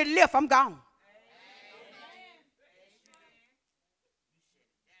Holy Spirit lifts, I'm gone.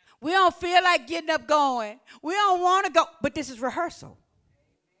 We don't feel like getting up going. We don't want to go. But this is rehearsal.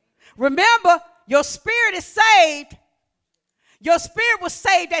 Remember, your spirit is saved. Your spirit was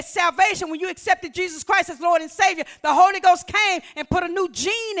saved at salvation when you accepted Jesus Christ as Lord and Savior. The Holy Ghost came and put a new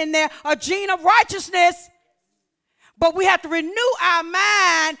gene in there, a gene of righteousness. But we have to renew our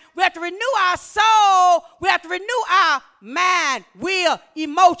mind. We have to renew our soul. We have to renew our mind, will,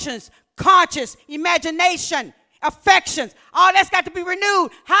 emotions, conscience, imagination, affections. All that's got to be renewed.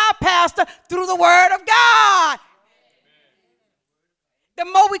 How, Pastor? Through the Word of God. The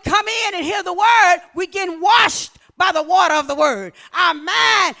more we come in and hear the Word, we get washed by the water of the Word. Our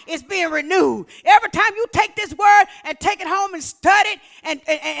mind is being renewed. Every time you take this Word and take it home and study it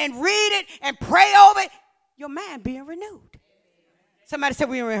and read it and pray over it, your mind being renewed. Somebody said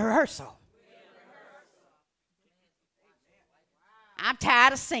we're in rehearsal. I'm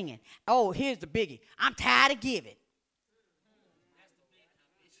tired of singing. Oh, here's the biggie. I'm tired of giving.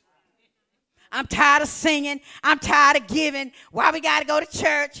 I'm tired of singing. I'm tired of giving. Why we got to go to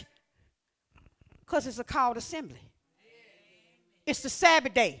church? Because it's a called assembly. It's the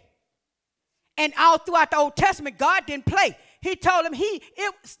Sabbath day. And all throughout the Old Testament, God didn't play. He told him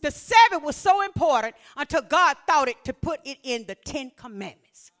the Sabbath was so important until God thought it to put it in the 10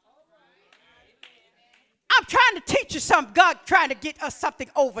 Commandments. I'm trying to teach you something. God trying to get us something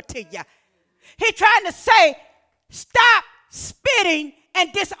over to you. He's trying to say, stop spitting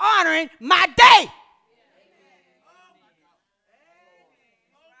and dishonoring my day.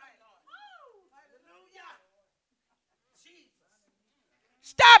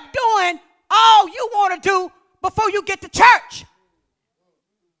 Stop doing all you want to do before you get to church.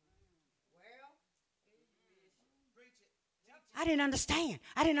 I didn't understand.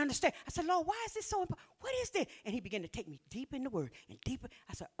 I said, Lord, why is this so important? What is this? And he began to take me deep in the Word and deeper.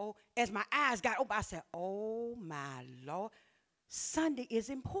 I said, oh, as my eyes got open, I said, oh, my Lord, Sunday is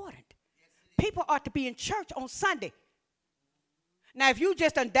important. People ought to be in church on Sunday. Now, if you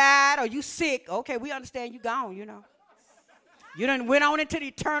just done died or you sick, okay, we understand you gone, you know. You done went on into the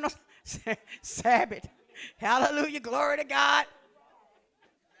eternal Sabbath. Hallelujah, glory to God.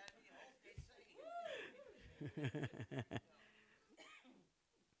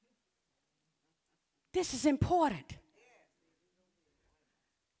 This is important.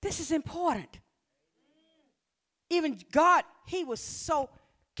 This is important. Even God, he was so,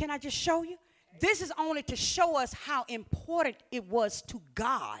 can I just show you? This is only to show us how important it was to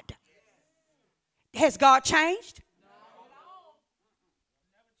God. Has God changed?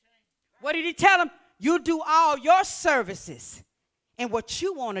 What did he tell him? You do all your services and what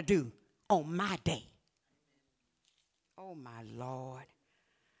you want to do on my day. Oh, my Lord.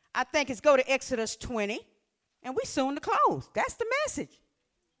 I think it's go to Exodus 20, and we soon to close. That's the message.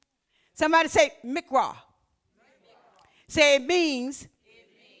 Somebody say mikra. Say it means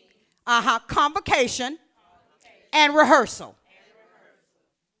convocation and rehearsal.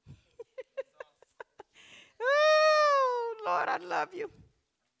 Oh, Lord, I love you.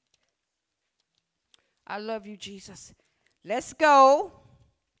 I love you, Jesus. Let's go.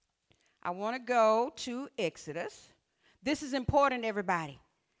 I want to go to Exodus. This is important, everybody.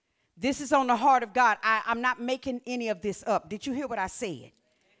 This is on the heart of God. I'm not making any of this up. Did you hear what I said?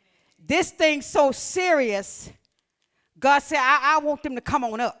 This thing's so serious. God said, I want them to come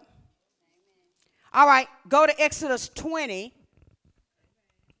on up. All right, go to Exodus 20.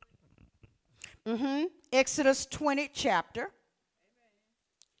 Exodus 20 chapter.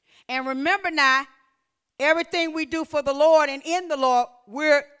 And remember now, everything we do for the Lord and in the Lord,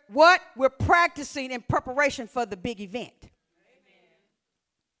 we're what? We're practicing in preparation for the big event.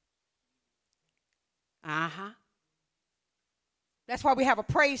 That's why we have a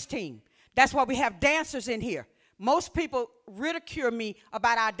praise team. That's why we have dancers in here. Most people ridicule me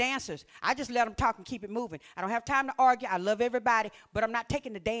about our dancers. I just let them talk and keep it moving. I don't have time to argue. I love everybody, but I'm not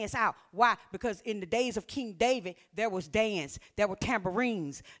taking the dance out. Why? Because in the days of King David, there was dance. There were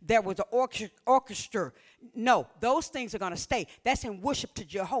tambourines. There was an orchestra. No, those things are going to stay. That's in worship to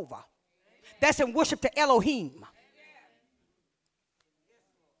Jehovah. That's in worship to Elohim.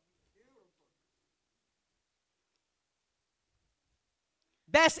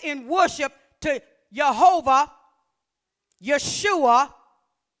 That's in worship to Jehovah, Yeshua,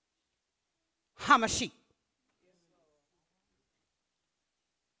 HaMashiach.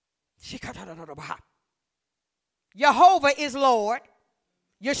 Jehovah is Lord.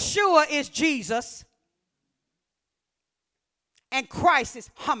 Yeshua is Jesus. And Christ is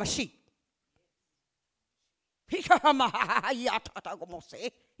Hamashiach.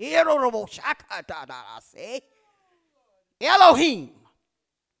 Elohim.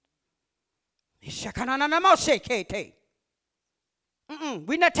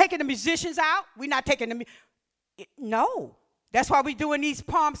 We're not taking the musicians out. We're not taking them. No. That's why we're doing these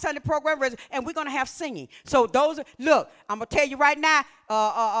Palm Sunday programs, and we're going to have singing. So look, I'm going to tell you right now,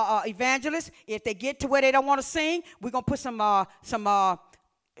 evangelists, if they get to where they don't want to sing, we're going to put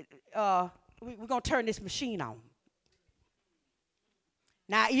we're going to turn this machine on.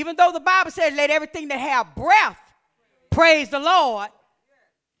 Now, even though the Bible says, let everything that have breath praise the Lord,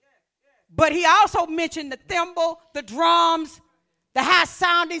 but he also mentioned the thimble, the drums, the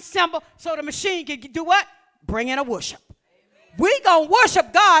high-sounding cymbal, so the machine can do what? Bring in a worship. We're going to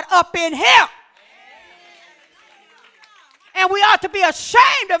worship God up in here. And we ought to be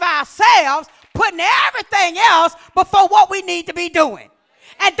ashamed of ourselves, putting everything else before what we need to be doing.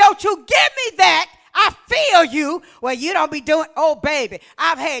 And don't you give me that. I feel you. Well, you don't be doing. Oh, baby.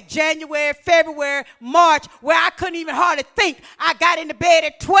 I've had January, February, March where I couldn't even hardly think. I got into bed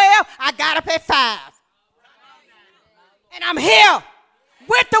at 12. I got up at 5. And I'm here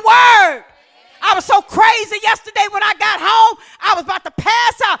with the word. I was so crazy yesterday when I got home. I was about to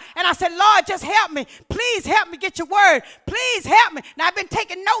pass out. And I said, Lord, just help me. Please help me get your word. Please help me. Now, I've been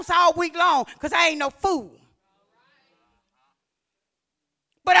taking notes all week long because I ain't no fool.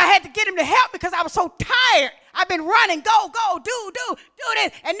 But I had to get him to help me because I was so tired. I've been running, go, do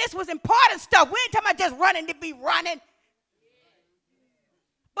this. And this was important stuff. We ain't talking about just running to be running.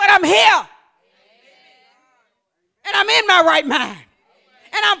 But I'm here. And I'm in my right mind.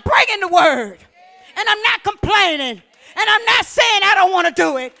 And I'm bringing the word. And I'm not complaining. And I'm not saying I don't want to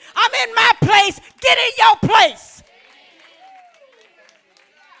do it. I'm in my place. Get in your place.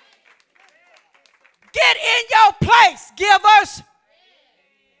 Get in your place, givers.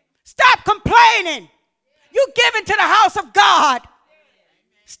 Stop complaining. You giving to the house of God.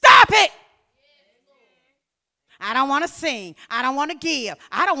 Stop it. I don't want to sing. I don't want to give.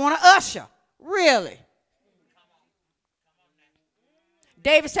 I don't want to usher. Really?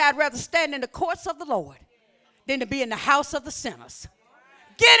 David said, I'd rather stand in the courts of the Lord than to be in the house of the sinners.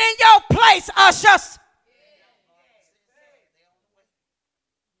 Get in your place, ushers.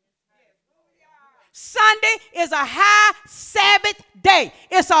 Sunday is a high Sabbath day.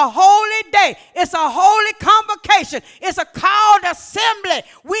 It's a holy day. It's a holy convocation. It's a called assembly.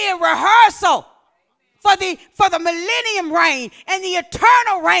 We're in rehearsal for the millennium reign and the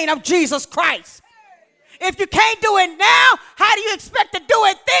eternal reign of Jesus Christ. If you can't do it now, how do you expect to do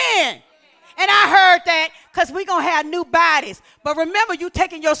it then? And I heard that because we're going to have new bodies. But remember, you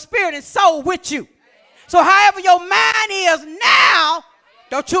taking your spirit and soul with you. So however your mind is now,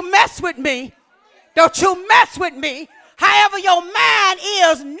 don't you mess with me. Don't you mess with me. However your mind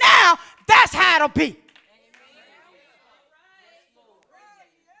is now, that's how it'll be.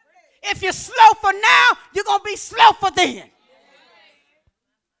 If you're slow for now, you're going to be slow for then.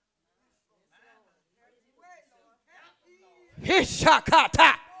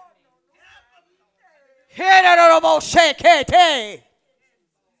 Hishakata.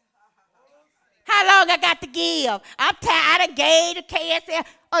 How long I got to give? I'm tired of gay to KSL.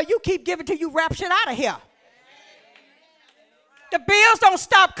 Oh, you keep giving till you raptured out of here. The bills don't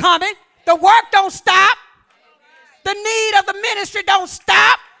stop coming. The work don't stop. The need of the ministry don't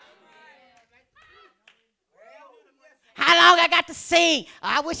stop. How long I got to sing?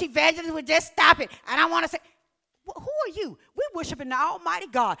 I wish evangelists would just stop it. I don't want to say. Who are you? We're worshiping the Almighty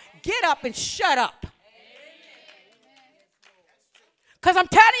God. Get up and shut up. Because I'm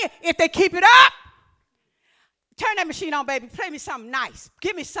telling you, if they keep it up, turn that machine on, baby. Play me something nice.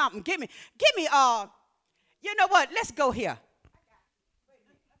 Give me something. Give me, you know what? Let's go here.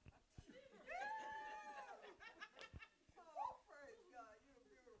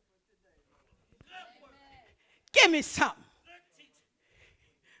 Give me something.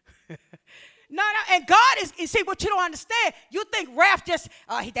 No, and God is, you see, what you don't understand, you think Raph just,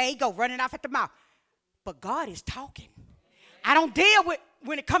 there you go, running off at the mouth. But God is talking. I don't deal with,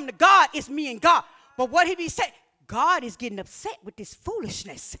 when it comes to God, it's me and God. But what he be saying, God is getting upset with this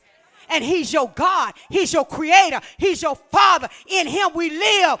foolishness. And he's your God. He's your creator. He's your father. In him we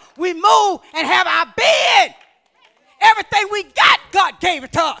live, we move, and have our being. Everything we got, God gave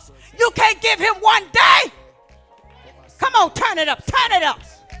it to us. You can't give him one day. Come on, turn it up, turn it up.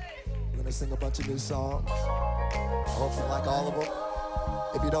 We're going to sing a bunch of new songs. I hope you like all of them.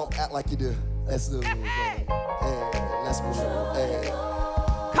 If you don't, act like you do. Let's do it. Hey, let's move. Hey.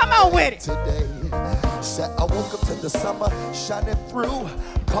 Come on with it. Today, said I woke up to the summer shining through,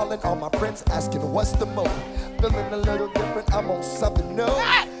 calling all my friends asking what's the move. Feeling a little different, I'm on something new.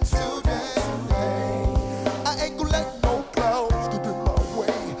 Today, I ain't gonna let no clouds get in my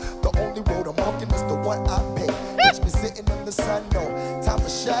way. The only road I'm walking is the one I pay. Catch me sitting in the sun, no time for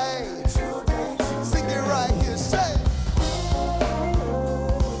shade. Sing it right here, say.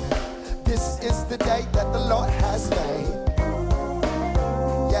 This is the day that the Lord has made.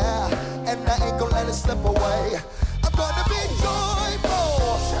 Yeah, and I ain't gonna let it slip away. I'm gonna be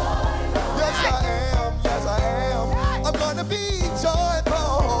joyful. Yes, I am. Yes, I am. I'm gonna be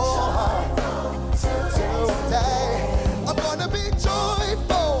joyful. Today, I'm gonna be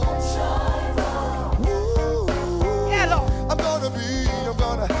joyful. Woo. I'm gonna be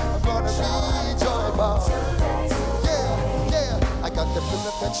joyful. Yeah. I got the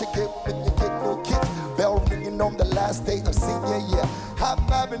feeling that you get when you get no kids. Bell ringing on the last day of senior year.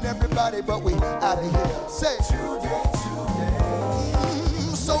 High-fiving everybody, but we out of here. Say,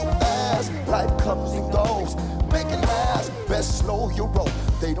 so fast, life comes and goes. Make it last, best slow your roll.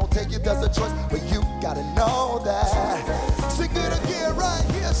 They don't take it as a choice, but you gotta know that. Sing it again right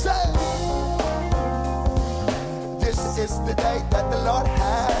here, say. This is the day that the Lord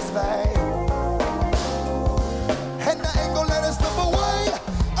has made. And I ain't gonna let it slip away.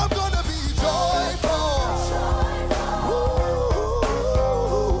 I'm gonna be joyful.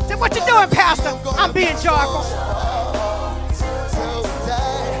 Then what you doing, Pastor? I'm being joyful.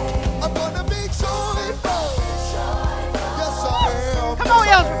 I'm gonna be joyful. Yes, I am. Come on,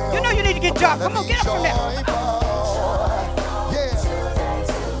 Elder. You know you need to get joyful. Come on, get up from there.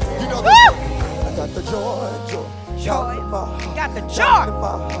 Yeah. You know I got the joy. Got the joy.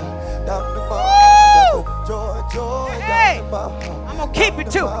 Hey, I'm gonna keep it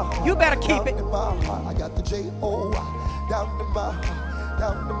too. You better keep it. I got the J-O down in my heart,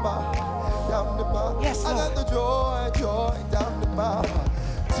 down in my heart, down in my heart. Yes, I got the joy down in my heart.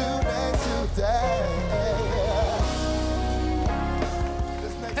 Today.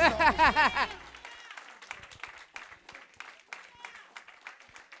 This next song.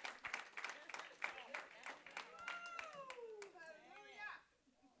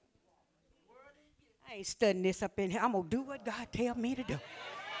 I ain't studying this up in here. I'm going to do what God tell me to do.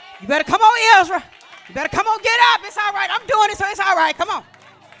 You better come on, Ezra. You better come on, get up. It's all right. I'm doing it, so it's all right. Come on.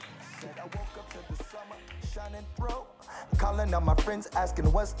 Said I woke up to the summer shining through, calling on my friends asking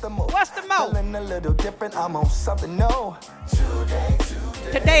what's the move. What's the move? Feeling a little different, I'm on something new.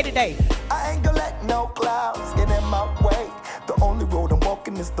 Today. I ain't gonna let no clouds get in my way. The only road I'm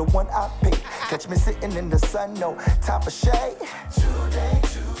walking is the one I pick. Catch me sitting in the sun, no time for shade. Today.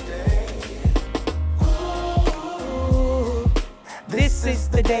 This is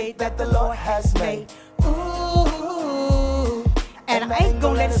the day that the Lord has made. Ooh, and I ain't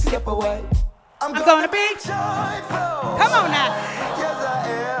gonna let it slip away. I'm gonna be joyful. Come on now. Yes,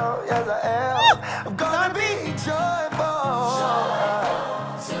 I am. I'm gonna be joyful.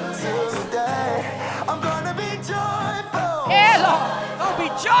 Today, I'm gonna be joyful. Yeah, Lord. Gonna be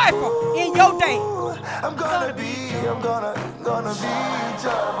joyful in your day. I'm gonna be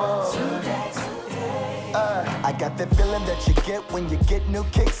joyful. I got that feeling that you get when you get new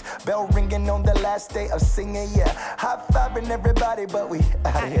kicks. Bell ringing on the last day of singing, yeah. High-fiving everybody, but we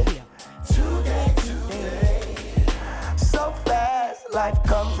out of here. Today. So fast, life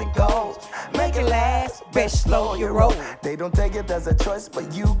comes and goes. Make it last, best slow your roll. They don't take it as a choice,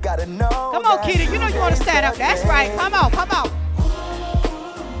 but you gotta know. Come on, Keita. You know you want to stand up. That's right. Come on.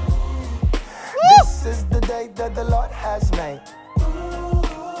 This is the day that the Lord has made.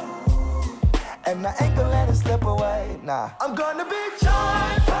 And I ain't gonna let it slip away, nah. I'm gonna be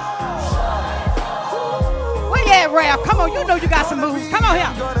joyful. Where you at, Ralph? Come on, you know you got some moves. Come on here.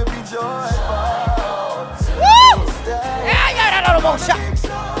 I'm gonna be joyful. Woo! Yeah, that little more shot.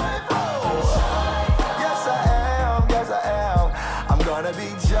 Yes, I am. I'm gonna be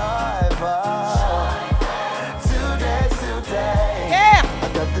joyful. Today. Yeah. I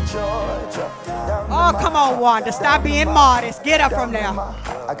got the joy. Oh, come on, Wanda. Stop being modest. Get up from there.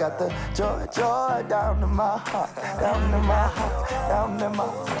 I got the joy down in my heart, down in my heart, down in my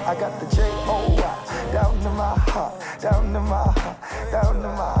heart. I got the J-O-Y down in my heart, down in my heart, down in my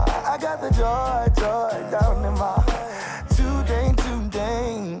heart. I got the joy down in my heart. Today.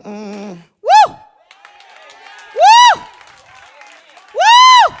 Woo! Woo!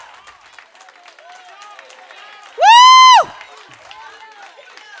 Woo! Woo!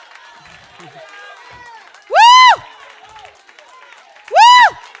 Woo! Woo!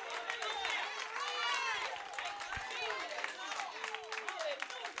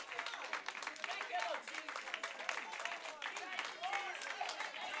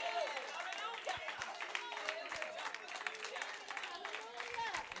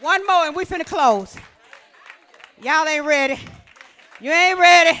 One more and we finna close. Y'all ain't ready. You ain't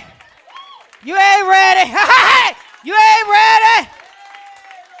ready. You ain't ready. You ain't ready.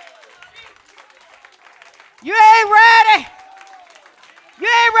 You ain't ready. You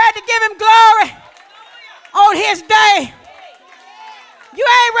ain't ready to give him glory on his day. You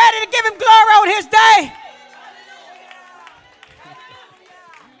ain't ready to give him glory on his day.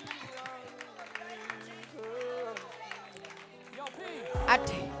 I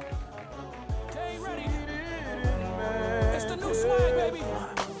tell you. It's the new swag, baby.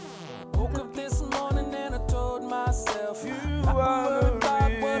 Woke up this morning and I told myself, not worried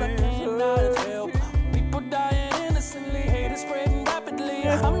about what I cannot help. People dying innocently, hate is spreading rapidly.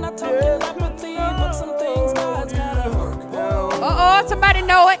 I'm not talking apathy, but some things God's gotta work. Somebody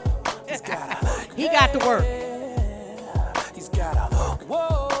know it. He got to work. He's gotta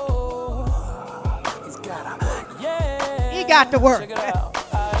whoa. He's gotta He got to work.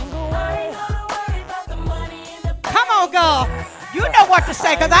 Come on, God. You know what to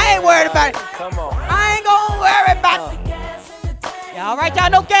say, because I ain't worried about it. Come on. I ain't going to worry about it. Y'all right, y'all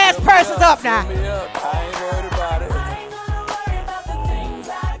know gas prices up now. I ain't worried about it.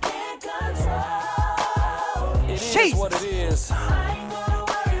 It is what it is.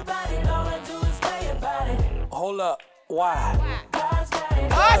 Hold up. Why?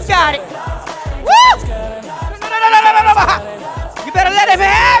 God's got it. Woo! No. You better let him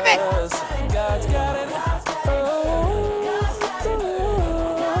have it. God's got it.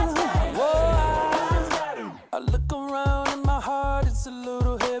 I look around and my heart is a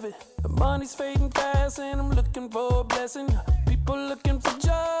little heavy. The money's fading fast and I'm looking for a blessing. People looking for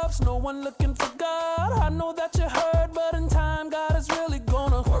jobs, no one looking for God. I know that you heard, but in time God is really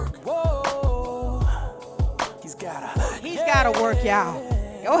gonna work. Whoa, He's gotta work, y'all.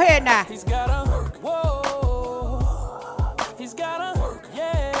 Go ahead now. He's gotta work. Whoa, He's gotta work.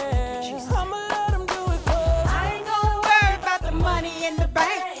 Yeah, I'ma let him do it. I ain't gonna worry about the money in the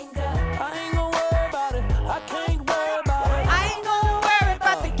bank. I ain't gonna worry about it. I can't worry about it. I ain't gonna worry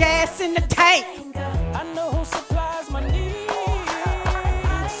about the gas in the tank. I know who supplies my needs. I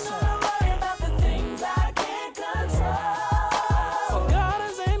ain't gonna worry about the things I can't control. For God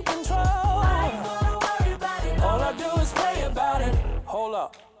is in control. I ain't gonna worry about it. All I do is pray about it. Hold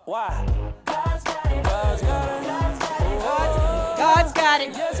up. Why? God's got it. God's got it. God's got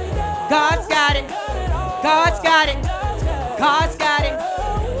it. Yes, He does. God's got it. God's got it. God's got it.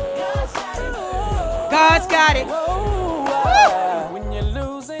 God's got it. When you're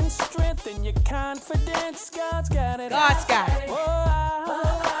losing strength and your confidence, God's got it. God's got it. Whoa,